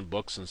you'll see in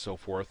books and so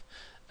forth.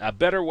 A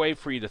better way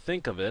for you to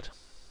think of it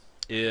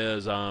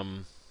is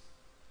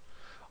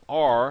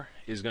r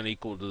is going to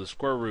equal to the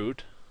square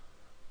root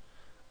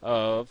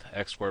of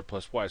x squared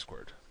plus y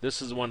squared. This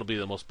is the one that will be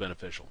the most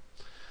beneficial,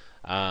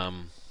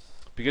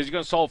 because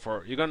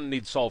you're going to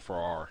need to solve for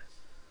r.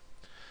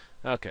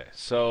 Okay,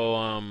 so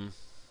I'll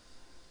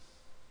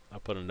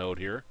put a note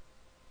here.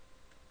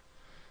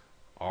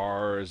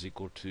 R is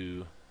equal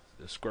to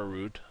the square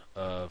root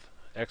of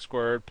x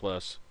squared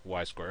plus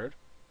y squared.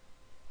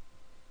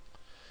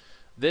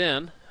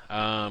 Then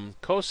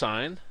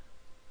cosine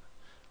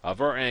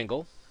of our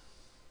angle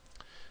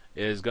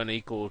is going to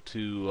equal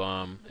to,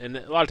 and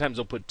a lot of times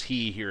they'll put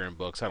t here in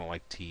books. I don't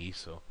like t,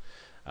 so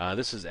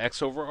this is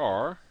x over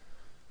r.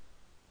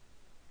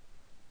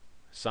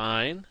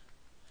 Sine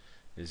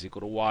is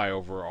equal to y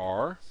over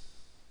r.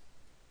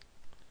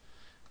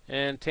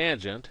 And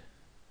tangent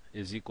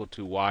is equal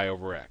to y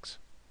over x.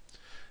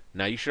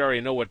 Now you should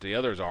already know what the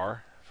others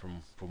are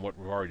from what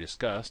we've already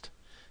discussed.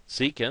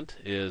 Secant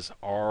is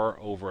r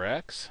over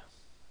x.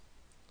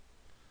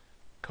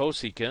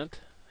 Cosecant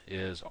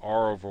is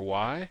r over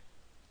y.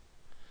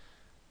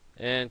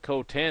 And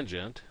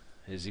cotangent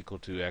is equal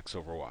to x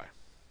over y.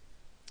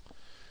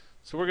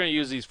 So we're going to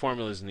use these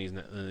formulas in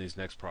these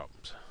next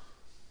problems.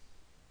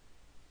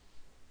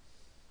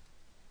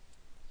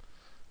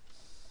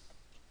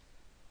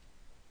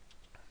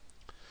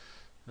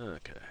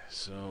 Okay,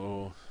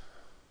 so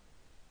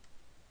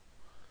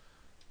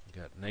we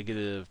got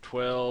negative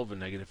 12 and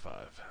negative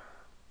 5.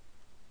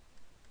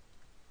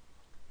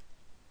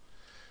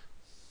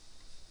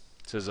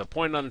 It says a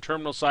point on the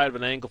terminal side of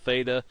an angle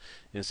theta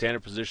in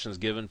standard position is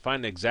given.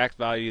 Find the exact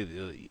value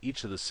of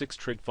each of the 6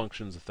 trig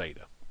functions of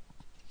theta.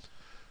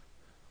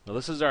 Well,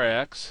 this is our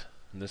x,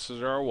 and this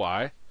is our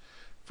y.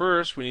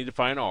 First, we need to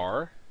find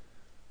r.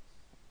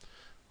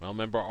 Well,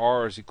 remember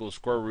r is equal to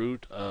square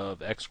root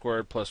of x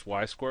squared plus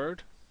y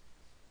squared.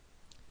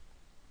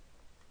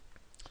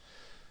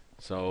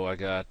 So I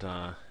got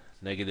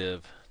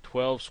negative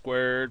 12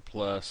 squared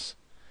plus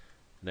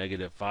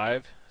negative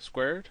 5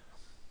 squared,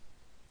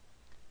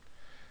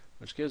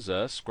 which gives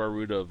us square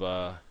root of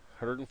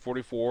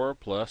 144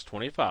 plus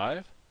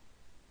 25,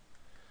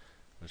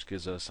 which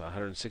gives us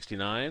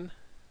 169.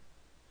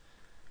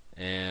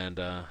 And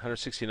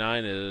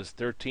 169 is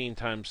 13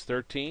 times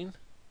 13.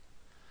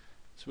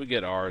 So we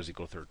get r is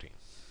equal to 13.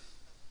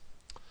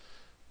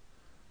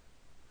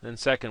 Then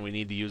second, we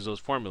need to use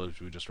those formulas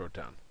we just wrote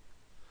down.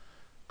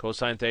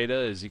 Cosine theta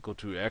is equal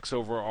to x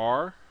over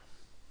r.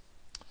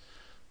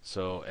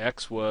 So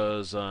x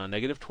was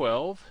negative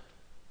 12,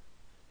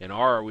 and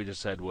r we just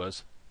said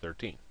was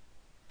 13.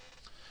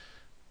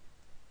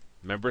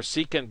 Remember,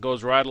 secant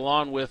goes right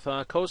along with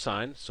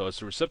cosine, so it's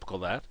the reciprocal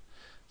of that.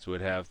 So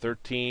we'd have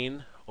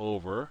 13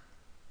 over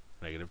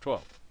negative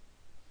 12.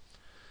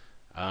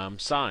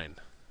 Sine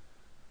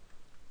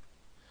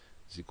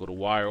is equal to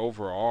y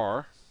over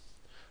r.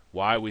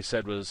 Y we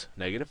said was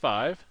negative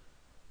 5.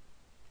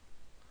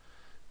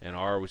 And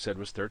r we said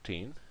was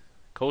 13.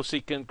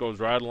 Cosecant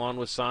goes right along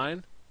with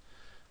sine,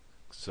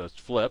 so it's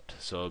flipped,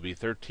 so it'll be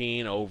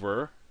 13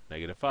 over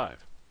negative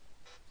 5.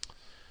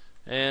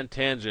 And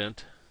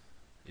tangent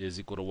is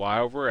equal to y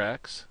over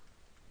x.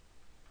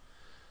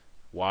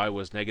 Y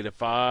was negative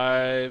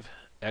 5,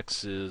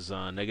 x is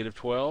negative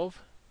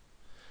 12.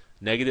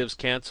 Negatives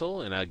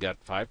cancel, and I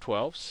got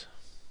 5/12.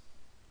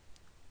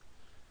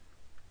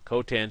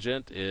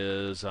 Cotangent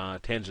is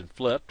tangent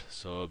flipped,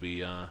 so it'll be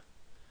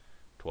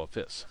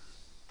 12/5.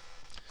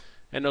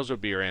 And those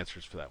would be your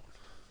answers for that one.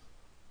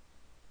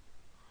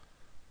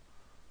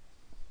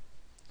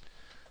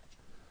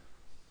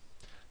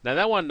 Now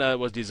that one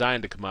was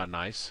designed to come out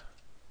nice.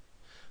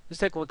 Let's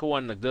take a look at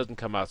one that doesn't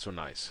come out so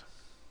nice.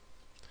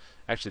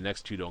 Actually, the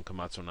next two don't come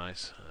out so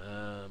nice.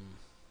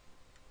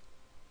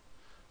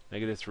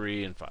 Negative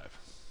 3 and 5.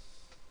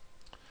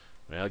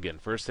 Well, again,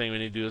 first thing we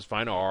need to do is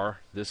find r.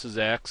 This is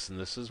x and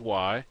this is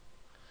y.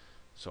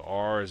 So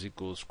r is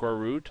equal to square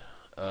root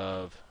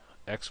of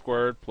x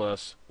squared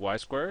plus y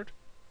squared.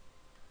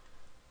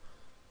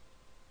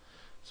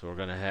 So we're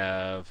going to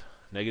have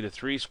negative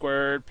 3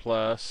 squared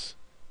plus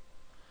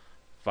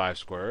 5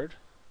 squared,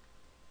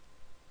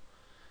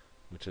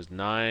 which is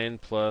 9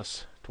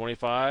 plus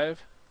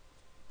 25,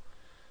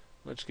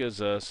 which gives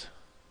us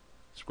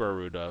square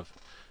root of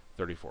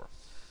 34.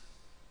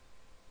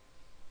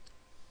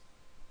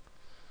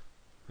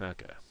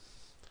 Okay.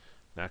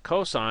 Now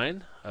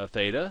cosine of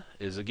theta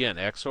is again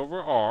x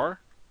over r.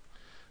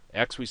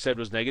 X we said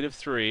was negative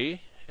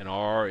 3, and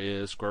r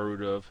is square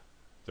root of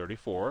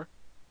 34.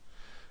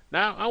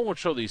 Now I won't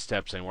show these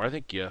steps anymore. I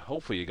think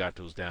hopefully you got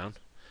those down.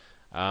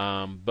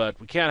 But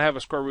we can't have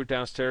a square root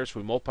downstairs, so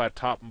we multiply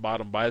top and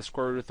bottom by the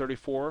square root of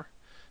 34.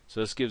 So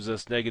this gives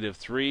us negative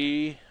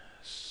 3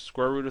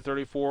 square root of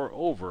 34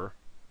 over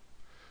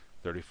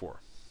 34.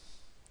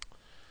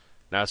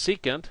 Now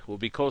secant will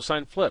be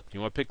cosine flipped.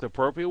 You want to pick the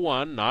appropriate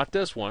one, not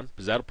this one,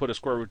 because that'll put a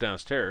square root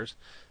downstairs.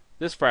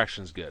 This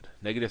fraction's good.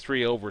 Negative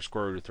 3 over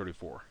square root of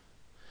 34.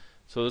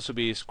 So this will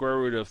be square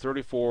root of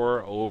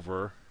 34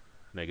 over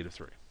negative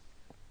 3.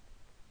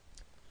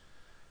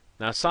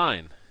 Now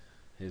sine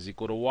is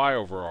equal to y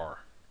over r.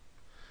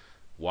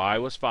 Y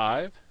was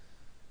 5,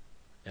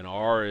 and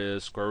r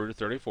is square root of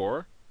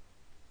 34.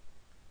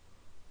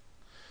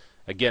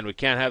 Again, we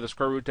can't have the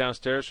square root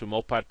downstairs, so we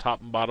multiply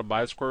top and bottom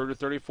by the square root of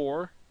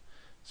 34.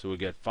 So we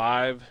get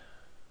 5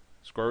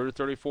 square root of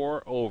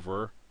 34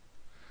 over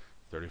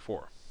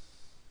 34.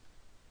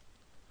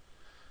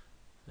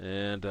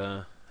 And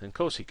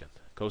cosecant.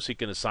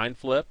 Cosecant is sine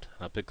flipped.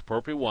 I'll pick the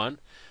appropriate one.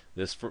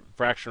 This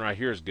fraction right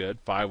here is good.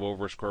 5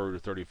 over square root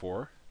of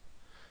 34.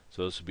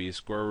 So this would be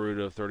square root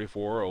of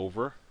 34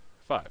 over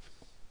 5.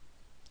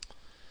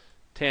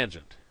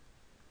 Tangent.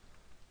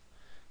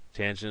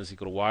 Tangent is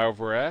equal to y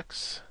over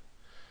x.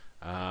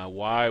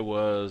 Y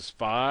was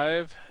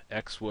 5.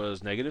 X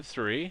was negative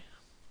 3.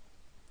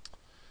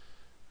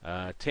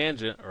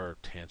 Cotangent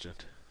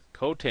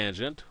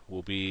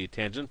will be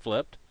tangent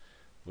flipped,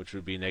 which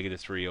would be negative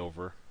 3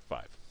 over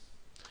 5.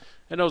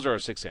 And those are our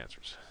 6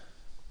 answers.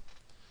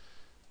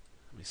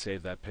 Let me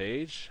save that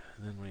page,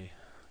 and then we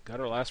got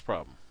our last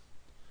problem.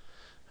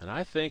 And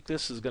I think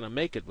this is going to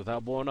make it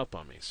without blowing up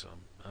on me, so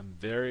I'm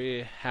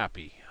very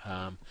happy.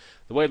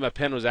 The way my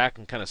pen was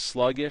acting kind of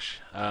sluggish,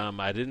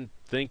 I didn't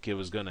think it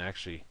was going to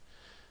actually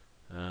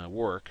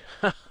work.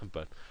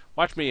 But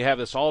watch me have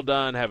this all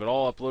done, have it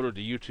all uploaded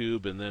to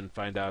YouTube, and then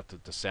find out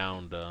that the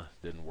sound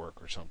didn't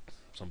work or some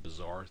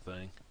bizarre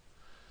thing.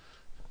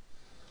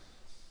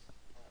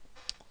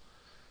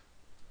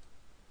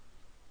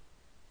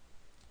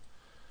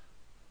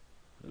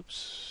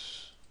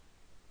 Oops.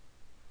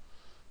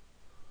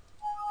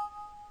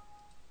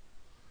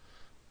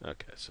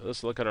 Okay, so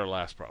let's look at our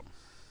last problem.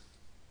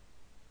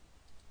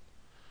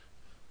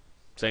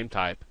 Same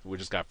type, we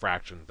just got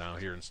fractions now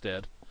here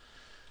instead.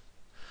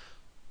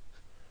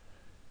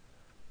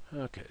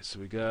 Okay, so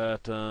we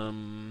got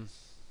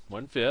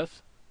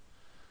 1/5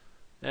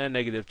 and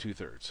negative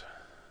 2/3.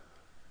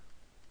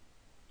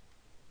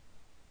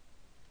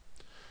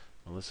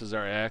 Well, this is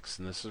our x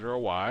and this is our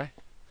y.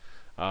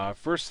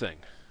 First thing,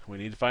 we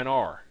need to find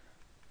r.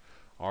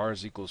 R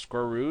is equal to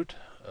square root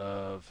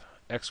of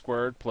x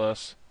squared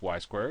plus y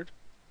squared.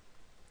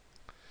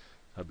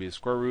 That'll be the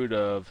square root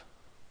of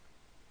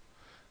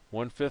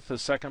 1/5 the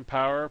second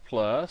power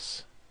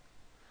plus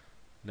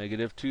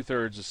negative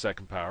 2/3 the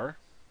second power,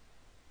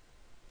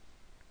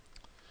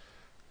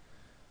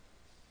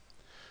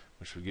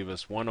 which would give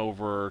us 1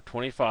 over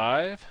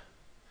 25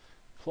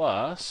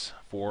 plus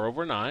 4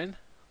 over 9.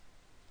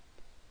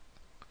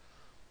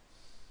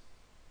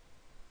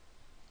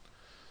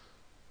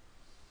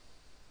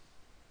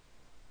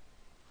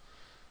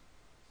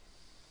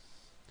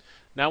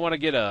 Now I want to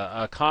get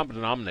a common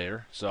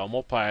denominator, so I'll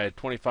multiply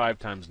 25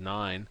 times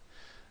 9,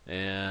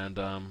 and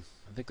I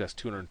think that's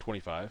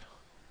 225.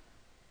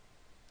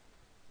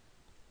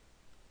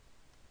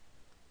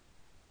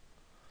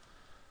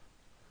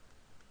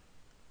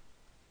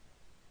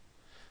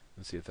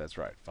 Let's see if that's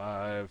right.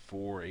 5,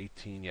 4,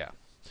 18, yeah.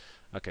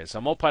 Okay, so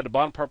I multiplied the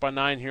bottom part by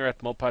 9. Here I have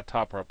to multiply the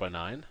top part by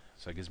 9.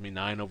 So that gives me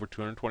 9 over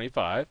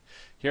 225.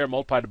 Here I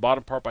multiplied the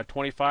bottom part by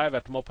 25. I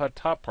have to multiply the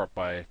top part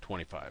by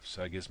 25.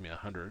 So that gives me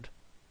 100.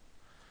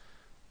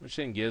 Which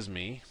then gives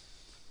me...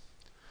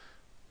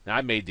 Now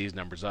I made these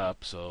numbers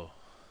up, so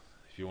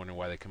if you're wondering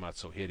why they come out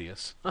so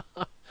hideous.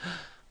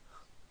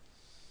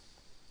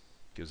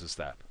 Gives us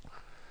that.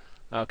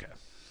 Okay.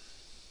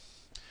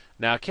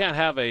 Now I can't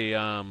have a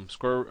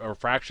square or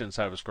fraction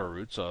inside of a square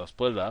root, so I'll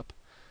split it up.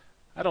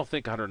 I don't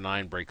think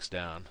 109 breaks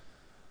down.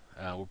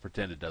 We'll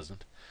pretend it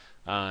doesn't.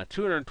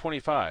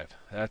 225.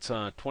 That's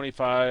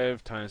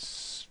 25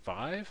 times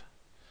 5.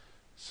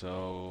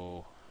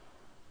 So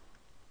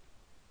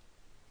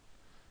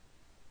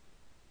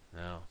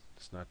no,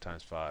 it's not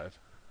times 5.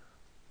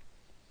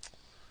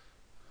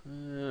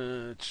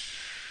 It's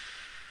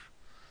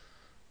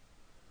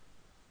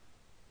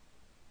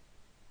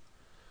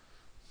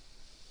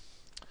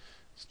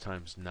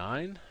times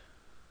 9.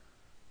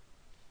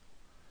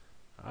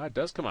 It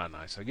does come out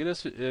nice. I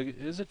guess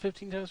is it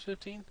 15 times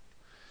 15?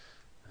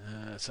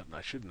 Something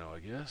I should know, I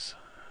guess.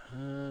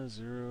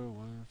 0,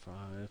 1,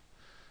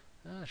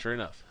 5. Sure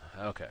enough.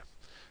 Okay.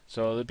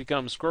 So it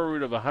becomes square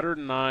root of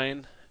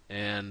 109,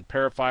 and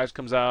pair of 5s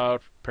comes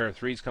out, pair of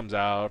 3s comes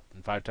out,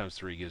 and 5 times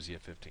 3 gives you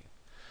 15.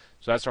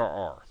 So that's our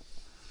r.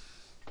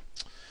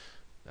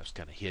 That's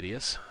kind of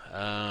hideous.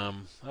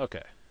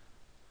 Okay.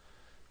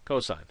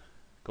 Cosine.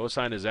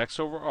 Cosine is x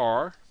over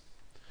r.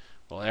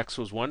 Well, x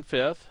was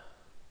 1/5.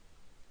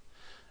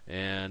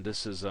 And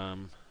this is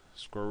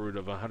square root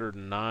of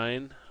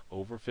 109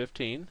 over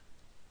 15.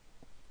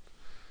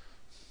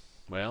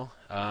 Well,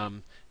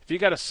 if you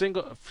got a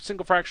single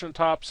fraction on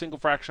top, single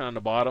fraction on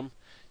the bottom,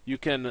 you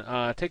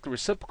can take the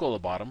reciprocal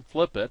of the bottom,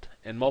 flip it,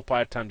 and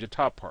multiply it times your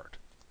top part.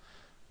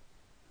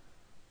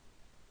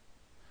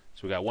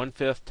 So we got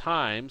 1/5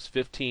 times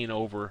 15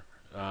 over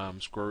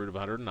square root of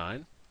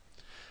 109.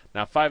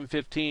 Now 5 and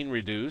 15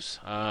 reduce.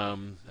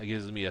 That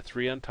gives me a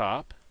 3 on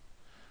top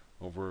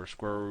over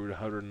square root of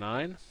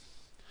 109.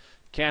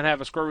 Can't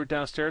have a square root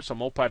downstairs, so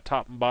multiply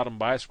top and bottom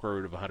by square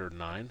root of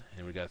 109.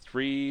 And we got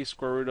 3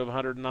 square root of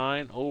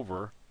 109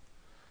 over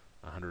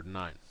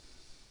 109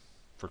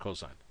 for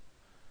cosine.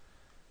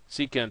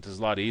 Secant is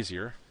a lot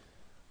easier.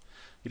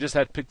 You just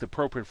have to pick the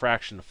appropriate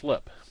fraction to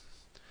flip.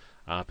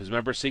 Because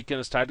remember, secant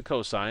is tied to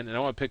cosine, and I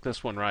want to pick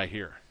this one right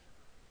here.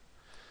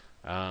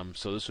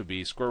 So this would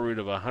be square root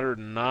of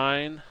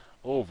 109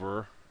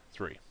 over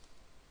 3.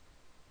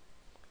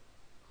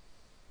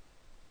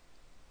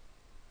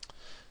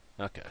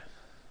 Okay.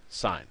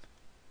 Sine.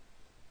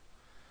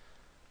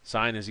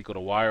 Sine is equal to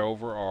y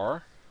over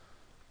r.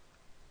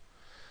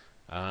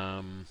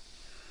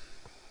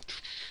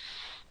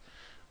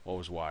 What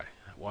was y?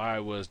 Y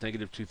was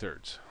negative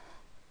 2/3.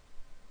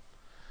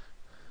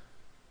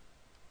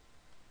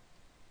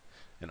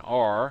 And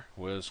r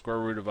was square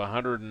root of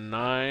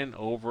 109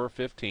 over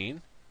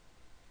 15.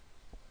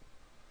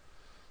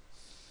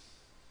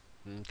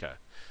 Okay.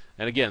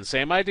 And again,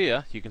 same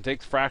idea. You can take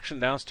the fraction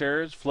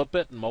downstairs, flip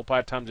it, and multiply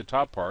it times the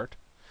top part.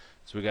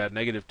 So we got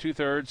negative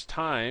 2/3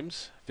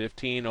 times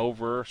 15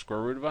 over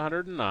square root of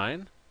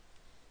 109.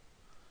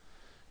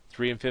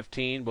 3 and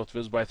 15, both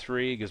divided by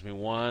 3, gives me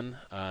 1.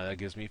 That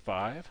gives me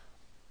 5.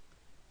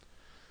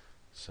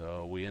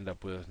 So we end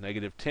up with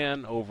negative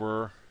 10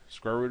 over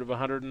square root of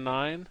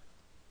 109.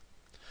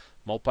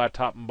 Multiply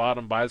top and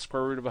bottom by the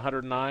square root of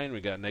 109.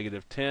 We got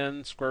negative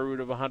 10 square root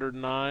of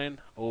 109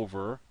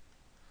 over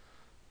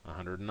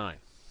 109.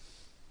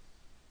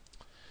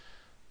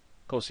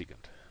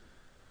 Cosecant.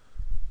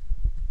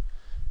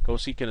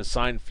 Cosecant is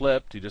sine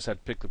flipped. You just have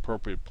to pick the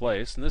appropriate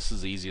place. And this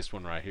is the easiest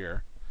one right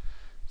here.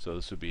 So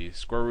this would be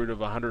square root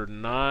of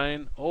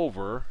 109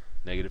 over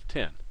negative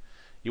 10.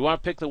 You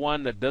want to pick the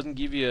one that doesn't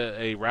give you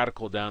a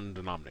radical down in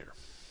the denominator.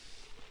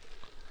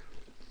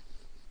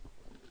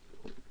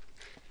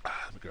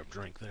 Let me grab a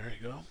drink. There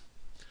you go.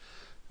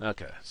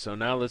 Okay, so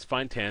now let's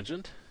find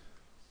tangent.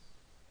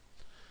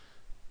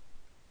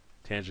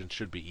 Tangent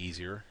should be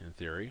easier in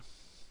theory.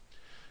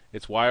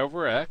 It's y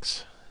over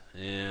x.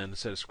 And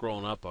instead of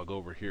scrolling up, I'll go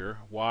over here.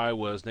 Y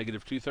was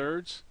negative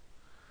 2/3.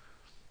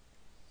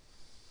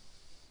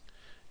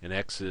 And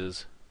x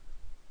is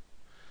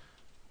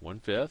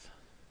 1/5.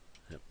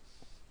 Yep.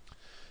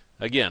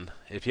 Again,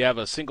 if you have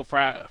a single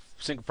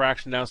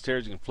fraction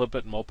downstairs, you can flip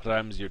it and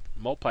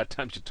multiply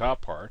times your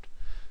top part.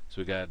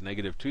 So we got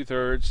negative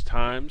 2/3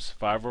 times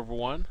 5 over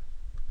 1,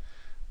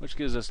 which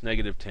gives us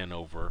negative 10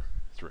 over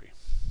 3.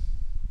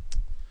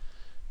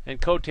 And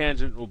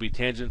cotangent will be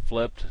tangent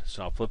flipped,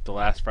 so I'll flip the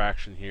last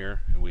fraction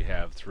here, and we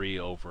have 3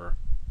 over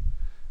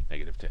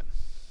negative 10.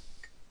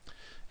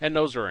 And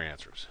those are our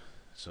answers.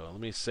 So let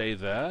me save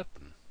that,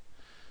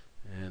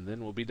 and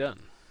then we'll be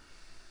done.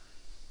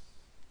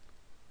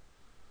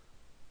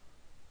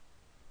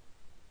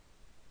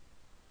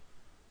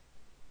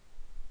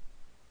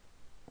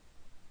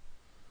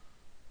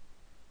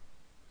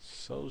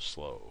 So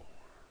slow.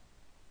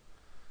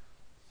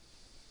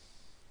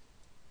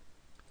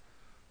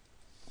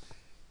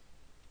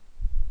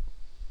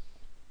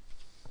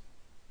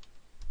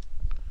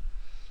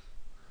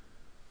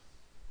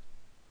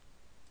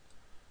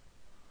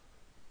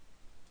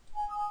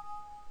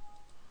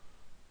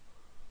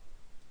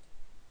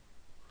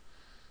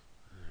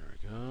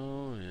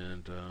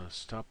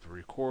 Stop the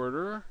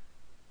recorder.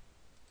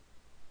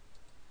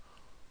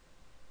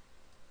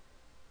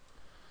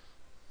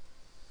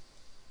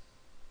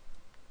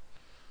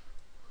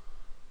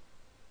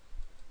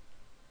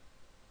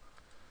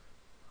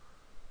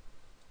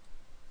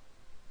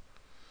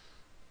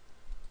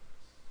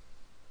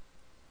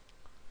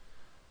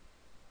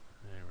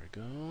 There we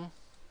go.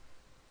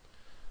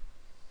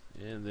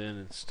 And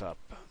then stop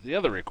the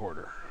other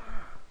recorder.